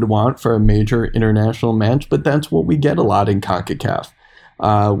that we would want for a major international match, but that's what we get a lot in CONCACAF.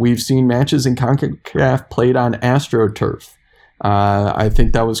 We've seen matches in CONCACAF played on AstroTurf. I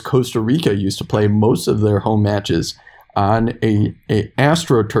think that was Costa Rica used to play most of their home matches on a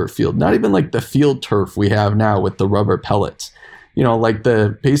AstroTurf field, not even like the field turf we have now with the rubber pellets. Like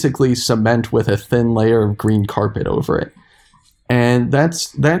the basically cement with a thin layer of green carpet over it. And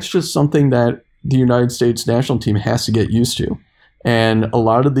that's just something that the United States national team has to get used to. And a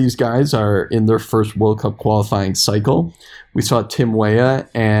lot of these guys are in their first World Cup qualifying cycle. We saw Tim Weah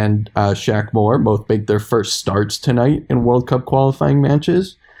and Shaq Moore both make their first starts tonight in World Cup qualifying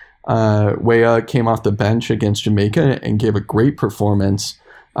matches. Weah came off the bench against Jamaica and gave a great performance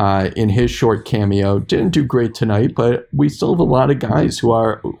in his short cameo. Didn't do great tonight, but we still have a lot of guys who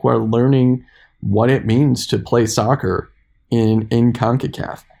are learning what it means to play soccer in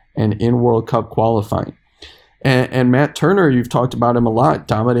CONCACAF and in World Cup qualifying. And Matt Turner, you've talked about him a lot,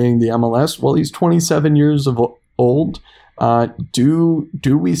 dominating the MLS. Well, he's 27 years old. Do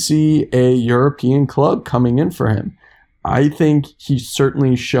we see a European club coming in for him? I think he's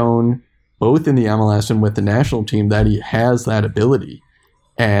certainly shown both in the MLS and with the national team that he has that ability.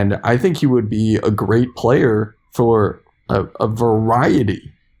 And I think he would be a great player for a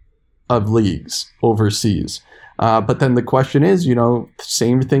variety of leagues overseas. But then the question is,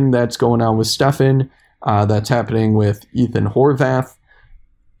 same thing that's going on with Steffen, that's happening with Ethan Horvath.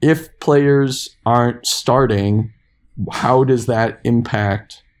 If players aren't starting, how does that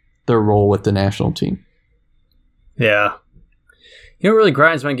impact their role with the national team? Yeah. You know what really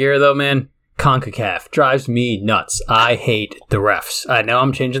grinds my gear, though, man? CONCACAF drives me nuts. I hate the refs. I know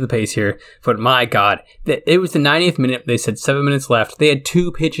I'm changing the pace here, but my God. It was the 90th minute. They said 7 minutes left. They had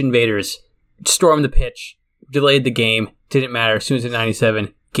 2 pitch invaders storm the pitch, delayed the game. Didn't matter. As soon as it's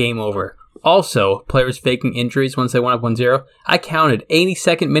 97, game over. Also, players faking injuries once they went up 1-0. I counted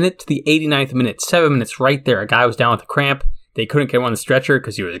 82nd minute to the 89th minute. 7 minutes right there. A guy was down with a cramp. They couldn't get him on the stretcher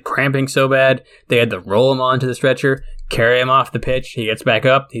because he was cramping so bad. They had to roll him onto the stretcher, carry him off the pitch. He gets back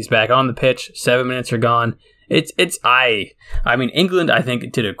up. He's back on the pitch. 7 minutes are gone. I mean, England, I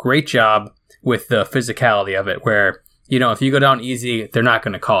think, did a great job with the physicality of it, where, you know, if you go down easy, they're not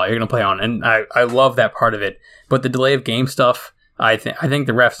going to call it. You're going to play on. And I love that part of it. But the delay of game stuff, I think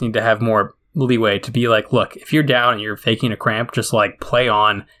the refs need to have more leeway to be like, look, if you're down and you're faking a cramp, just like play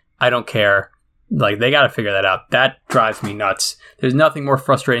on. I don't care. Like, they got to figure that out. That drives me nuts. There's nothing more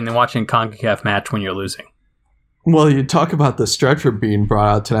frustrating than watching a CONCACAF match when you're losing. Well, you talk about the stretcher being brought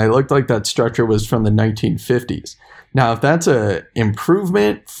out tonight. It looked like that stretcher was from the 1950s. Now, if that's a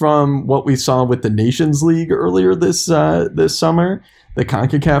improvement from what we saw with the Nations League earlier this summer, the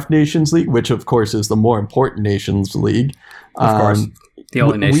CONCACAF Nations League, which of course is the more important Nations League. Of course, the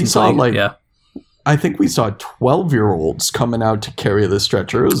only Nations League. Yeah. I think we saw 12-year-olds coming out to carry the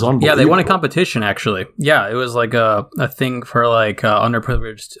stretcher. It was unbelievable. Yeah, they won a competition, actually. Yeah, it was like a thing for like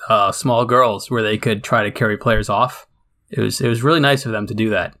underprivileged small girls where they could try to carry players off. It was really nice of them to do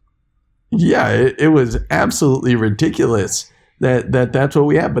that. Yeah, it was absolutely ridiculous that's what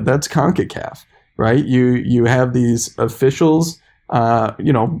we have, but that's CONCACAF, right? You have these officials,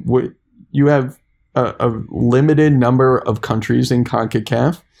 you have a limited number of countries in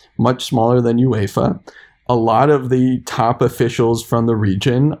CONCACAF, much smaller than UEFA. A lot of the top officials from the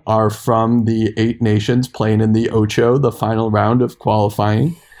region are from the 8 nations playing in the Ocho, the final round of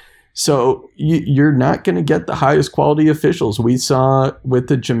qualifying. So you're not going to get the highest quality officials. We saw with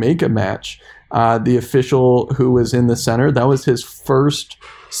the Jamaica match, the official who was in the center, that was his first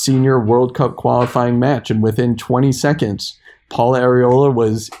senior World Cup qualifying match. And within 20 seconds, Paul Areola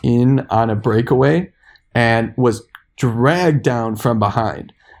was in on a breakaway and was dragged down from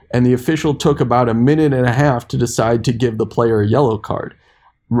behind. And the official took about a minute and a half to decide to give the player a yellow card.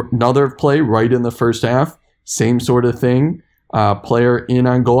 Another play right in the first half, same sort of thing. Player in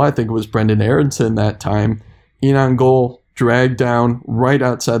on goal, I think it was Brendan Aronson that time, in on goal, dragged down right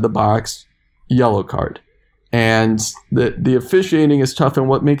outside the box, yellow card. And the officiating is tough, and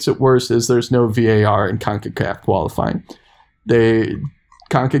what makes it worse is there's no VAR in CONCACAF qualifying.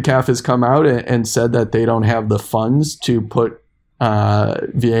 CONCACAF has come out and said that they don't have the funds to put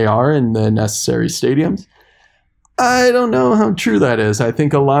VAR in the necessary stadiums. I don't know how true that is. I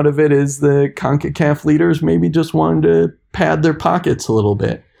think a lot of it is the CONCACAF leaders maybe just wanted to pad their pockets a little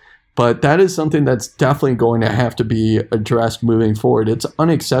bit. But that is something that's definitely going to have to be addressed moving forward. It's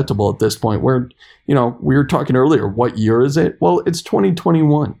unacceptable at this point. We were talking earlier, what year is it? Well, it's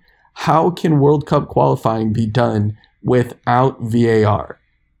 2021. How can World Cup qualifying be done without VAR?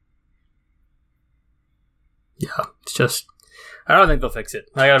 Yeah, it's just, I don't think they'll fix it.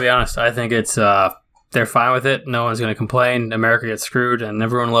 I gotta be honest. I think it's they're fine with it. No one's gonna complain. America gets screwed, and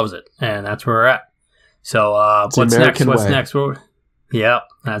everyone loves it, and that's where we're at. So what's next? What's next? Yeah,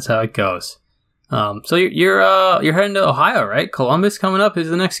 that's how it goes. So you're heading to Ohio, right? Columbus coming up is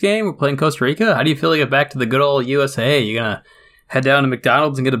the next game. We're playing Costa Rica. How do you feel to get back to the good old USA? You gonna head down to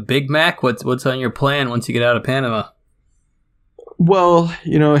McDonald's and get a Big Mac? What's on your plan once you get out of Panama? Well,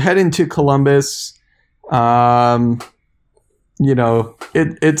 heading to Columbus.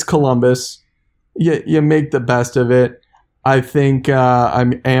 It's Columbus. You make the best of it. I think I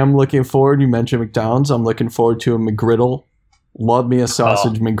am looking forward. You mentioned McDonald's. I'm looking forward to a McGriddle. Love me a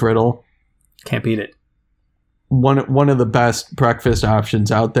sausage McGriddle. Can't beat it. One of the best breakfast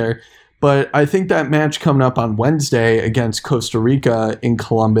options out there. But I think that match coming up on Wednesday against Costa Rica in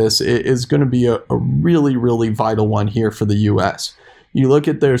Columbus is going to be a really, really vital one here for the U.S. You look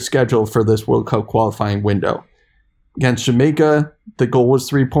at their schedule for this World Cup qualifying window. Against Jamaica, the goal was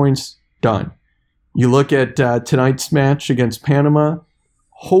 3 points. Done. You look at tonight's match against Panama,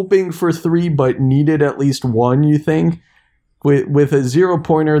 hoping for 3, but needed at least 1, you think? With a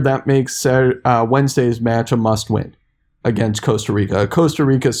 0-pointer, that makes Wednesday's match a must-win against Costa Rica. A Costa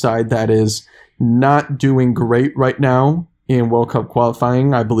Rica side that is not doing great right now in World Cup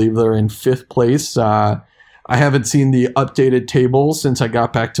qualifying. I believe they're in 5th place. I haven't seen the updated table since I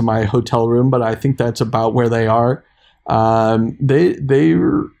got back to my hotel room, but I think that's about where they are.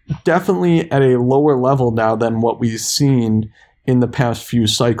 They're definitely at a lower level now than what we've seen in the past few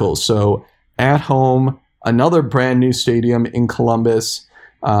cycles. So at home, another brand new stadium in Columbus.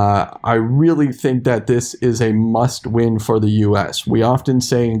 I really think that this is a must win for the U.S. We often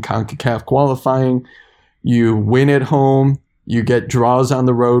say in CONCACAF qualifying, you win at home, you get draws on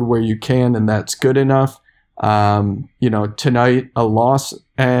the road where you can, and that's good enough. Tonight, a loss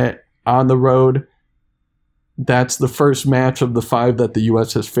on the road. That's the first match of the 5 that the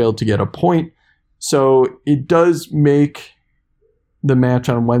U.S. has failed to get a point. So it does make the match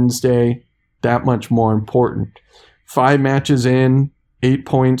on Wednesday that much more important. 5 matches in, 8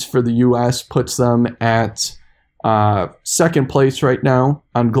 points for the U.S. puts them at second place right now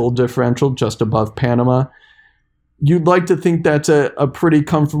on goal differential, just above Panama. You'd like to think that's a pretty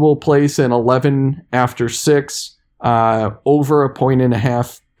comfortable place, and 11 after 6, over 1.5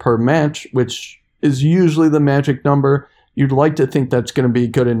 points per match, which is usually the magic number. You'd like to think that's going to be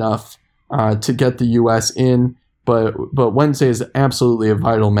good enough to get the U.S. in, but Wednesday is absolutely a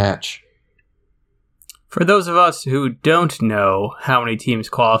vital match. For those of us who don't know how many teams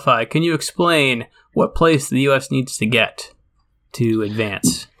qualify, can you explain what place the U.S. needs to get to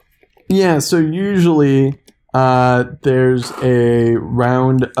advance? Yeah, so usually there's a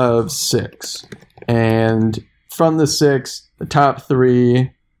round of 6, and from the 6, the top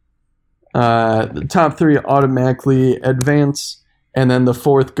three automatically advance, and then the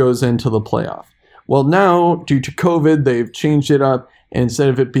 4th goes into the playoff. Well, now, due to COVID, they've changed it up. Instead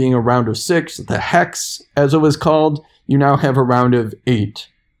of it being a round of 6, the Hex, as it was called, you now have a round of 8,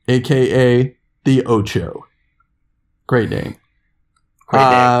 a.k.a. the Ocho. Great name.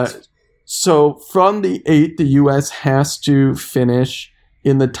 So from the 8, the U.S. has to finish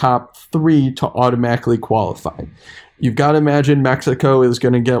in the top 3 to automatically qualify. You've got to imagine Mexico is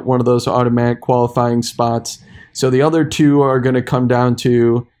going to get one of those automatic qualifying spots. So the other 2 are going to come down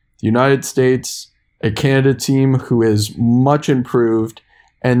to the United States, a Canada team who is much improved,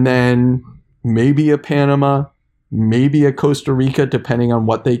 and then maybe a Panama, maybe a Costa Rica, depending on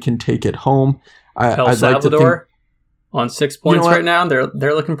what they can take at home. El Salvador on 6 points right now.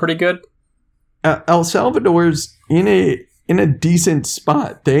 They're looking pretty good. El Salvador's in a decent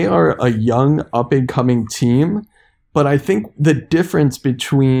spot. They are a young, up-and-coming team, but I think the difference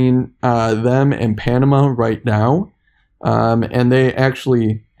between them and Panama right now, and they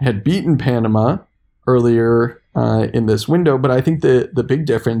actually had beaten Panama earlier in this window, but I think the big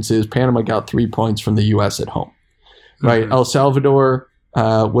difference is Panama got 3 points from the U.S. at home. Right? Mm-hmm. El Salvador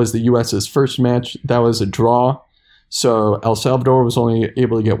was the U.S.'s first match. That was a draw. So El Salvador was only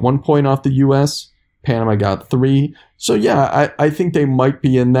able to get 1 point off the U.S. Panama got 3. So yeah, I think they might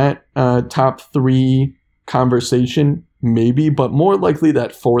be in that top 3 conversation, maybe, but more likely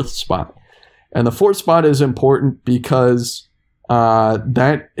that 4th spot. And the 4th spot is important because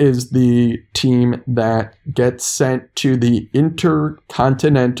that is the team that gets sent to the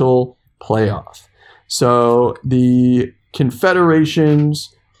Intercontinental Playoff. So the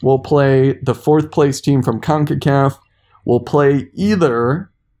Confederations will play the 4th place team from CONCACAF, will play either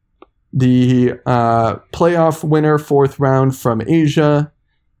the playoff winner 4th round from Asia,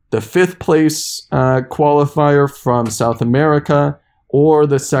 the 5th place qualifier from South America, or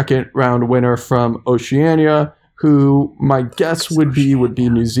the 2nd round winner from Oceania, who my guess would be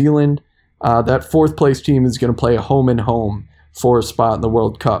New Zealand. That 4th place team is going to play a home and home for a spot in the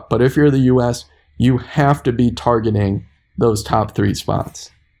World Cup. But if you're the U.S., you have to be targeting those top 3 spots.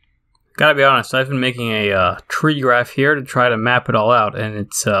 Gotta be honest, I've been making a tree graph here to try to map it all out, and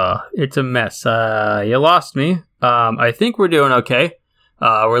it's a mess. You lost me. I think we're doing okay.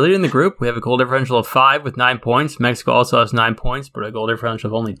 We're leading the group. We have a goal differential of 5 with 9 points. Mexico also has 9 points, but a goal differential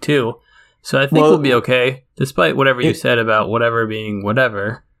of only 2. So I think we'll be okay, despite whatever you said about whatever being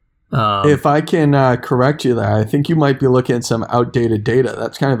whatever. If I can correct you there, I think you might be looking at some outdated data.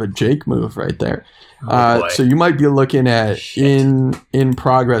 That's kind of a Jake move right there. So you might be looking at in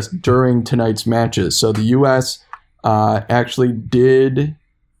progress during tonight's matches. So the U.S. Actually did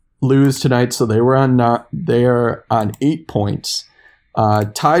lose tonight, so they are on 8 points,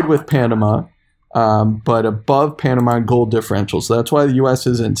 tied with Panama, but above Panama in goal differential. So that's why the U.S.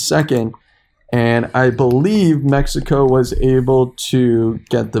 is in 2nd. And I believe Mexico was able to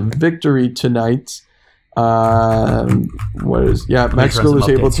get the victory tonight. Mexico was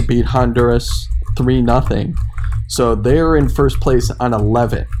able to beat Honduras 3-0. So they're in first place on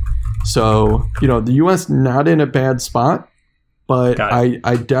 11. So, the U.S. not in a bad spot, but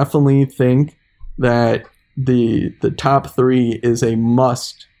I definitely think that the top 3 is a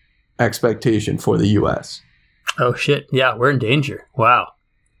must expectation for the U.S. Oh, shit. Yeah, we're in danger. Wow.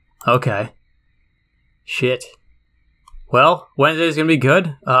 Okay. Shit. Well, Wednesday's gonna be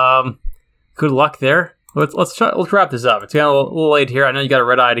good. Good luck there. Let's wrap this up. It's getting a little late here. I know you got a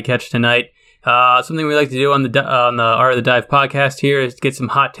red eye to catch tonight. Something we like to do on the Art of the Dive podcast here is get some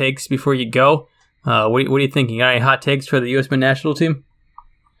hot takes before you go. What are you thinking? Got any hot takes for the USMNT national team?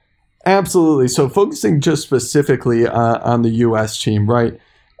 Absolutely. So focusing just specifically on the U.S. team, right,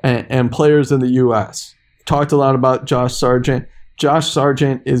 and players in the U.S. Talked a lot about Josh Sargent. Josh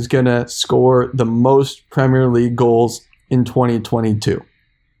Sargent is going to score the most Premier League goals in 2022.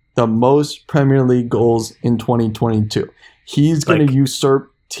 The most Premier League goals in 2022. He's going to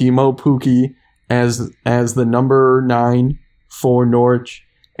usurp Timo Pukki as the number 9 for Norwich,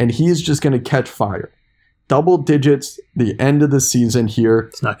 and he's just going to catch fire. Double digits the end of the season here.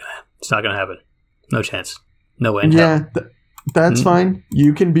 It's not gonna happen. No chance. No way. Yeah, that's fine.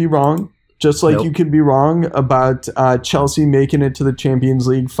 You can be wrong, just like you can be wrong about Chelsea making it to the Champions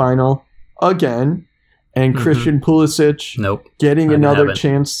League final again, and Christian Pulisic getting another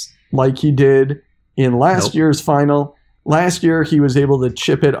chance like he did in last year's final. Last year, he was able to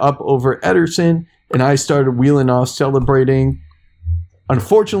chip it up over Ederson, and I started wheeling off celebrating.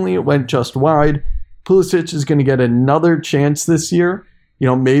 Unfortunately, it went just wide. Pulisic is going to get another chance this year.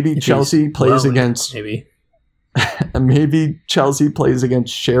 Maybe Chelsea plays against... Maybe Chelsea plays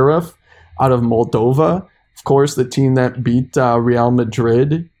against Sheriff out of Moldova. Of course, the team that beat Real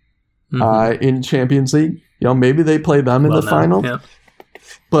Madrid in Champions League. Maybe they play them in the final. Yeah.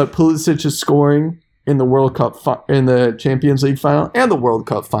 But Pulisic is scoring in the World Cup, in the Champions League final and the World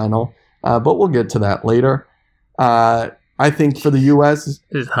Cup final. But we'll get to that later. I think for the U.S.,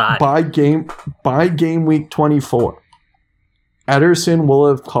 by game week 24, Ederson will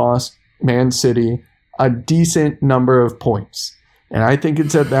have cost Man City a decent number of points. And I think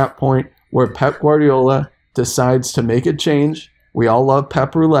it's at that point where Pep Guardiola decides to make a change. We all love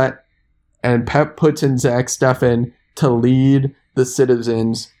Pep Roulette. And Pep puts in Zach Steffen to lead the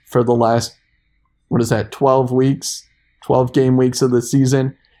citizens for the last, 12 weeks? 12 game weeks of the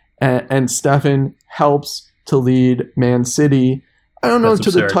season. And Steffen helps to lead Man City, I don't know, to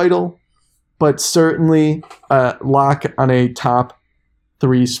the title, but certainly lock on a top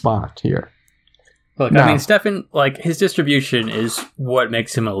 3 spot here. Look, now, I mean, Steffen, his distribution is what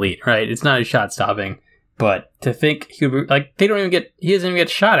makes him elite, right? It's not his shot stopping, but to think he would, he doesn't even get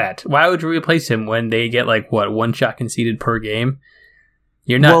shot at. Why would you replace him when they get, 1 shot conceded per game?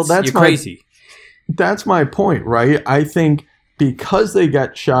 You're nuts. Well, you're crazy. That's my point, right? I think because they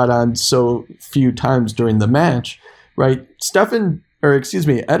got shot on so few times during the match, right?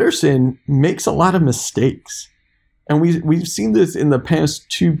 Ederson makes a lot of mistakes. And we've seen this in the past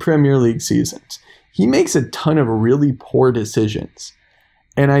 2 Premier League seasons. He makes a ton of really poor decisions.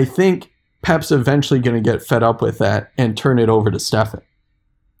 And I think Pep's eventually going to get fed up with that and turn it over to Steffen.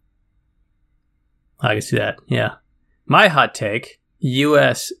 I can see that, yeah. My hot take,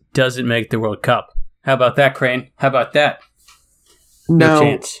 U.S. doesn't make the World Cup. How about that, Crane? How about that? No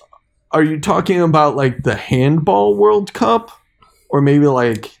chance. Are you talking about the handball World Cup? Or maybe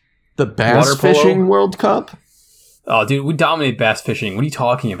the bass fishing World Cup? Oh, dude, we dominate bass fishing. What are you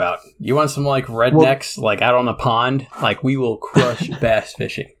talking about? You want some rednecks out on the pond? We will crush bass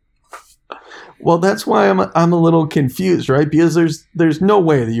fishing. Well, that's why I'm a little confused, right? Because there's no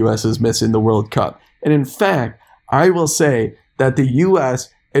way the U.S. is missing the World Cup. And in fact, I will say that the U.S.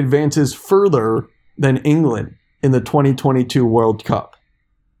 advances further than England in the 2022 World Cup.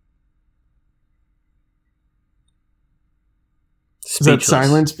 Speechless. Is that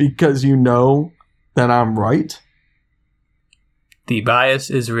silence because you know that I'm right? The bias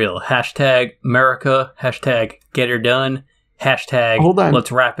is real. Hashtag America. Hashtag get her done. Hashtag hold on.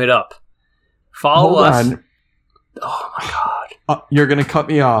 Let's wrap it up. Follow us. On. Oh my God. You're going to cut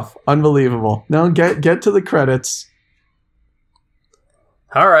me off. Unbelievable. Now get to the credits.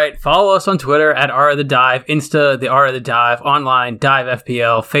 All right. Follow us on Twitter at Art of the Dive, Insta, the Art of the Dive, online, Dive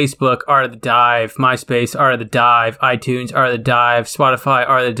FPL, Facebook, Art of the Dive, MySpace, Art of the Dive, iTunes, Art of the Dive, Spotify,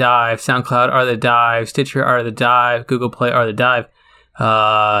 Art of the Dive, SoundCloud, Art of the Dive, Stitcher, Art of the Dive, Google Play, Art of the Dive.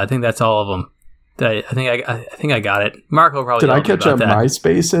 I think that's all of them. I think I got it. Mark will probably. Did I catch up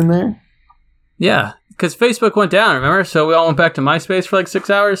MySpace in there? Yeah, because Facebook went down. Remember, so we all went back to MySpace for 6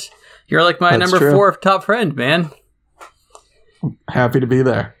 hours. You're my that's number true. 4 top friend, man. Happy to be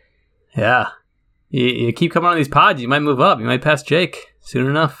there. Yeah, you keep coming on these pods. You might move up. You might pass Jake soon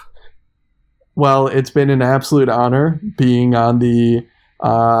enough. Well, it's been an absolute honor being on the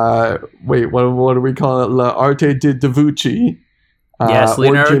what do we call it? L'Arte di Davucci. Yes,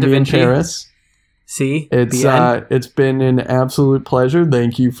 Leonardo da Vinci. Paris. See, it's been an absolute pleasure.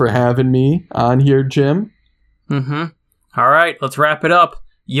 Thank you for having me on here, Jim. Mm-hmm. All right, let's wrap it up.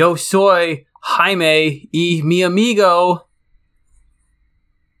 Yo soy Jaime y mi amigo.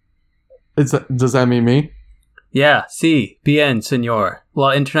 Does that mean me? Yeah, sí, bien, señor.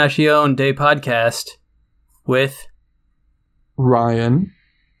 La Internación de Podcast with Ryan.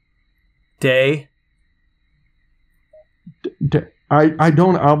 Day. I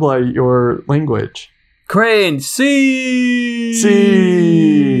don't habla your language. Crane, sí!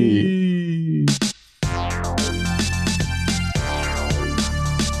 Sí!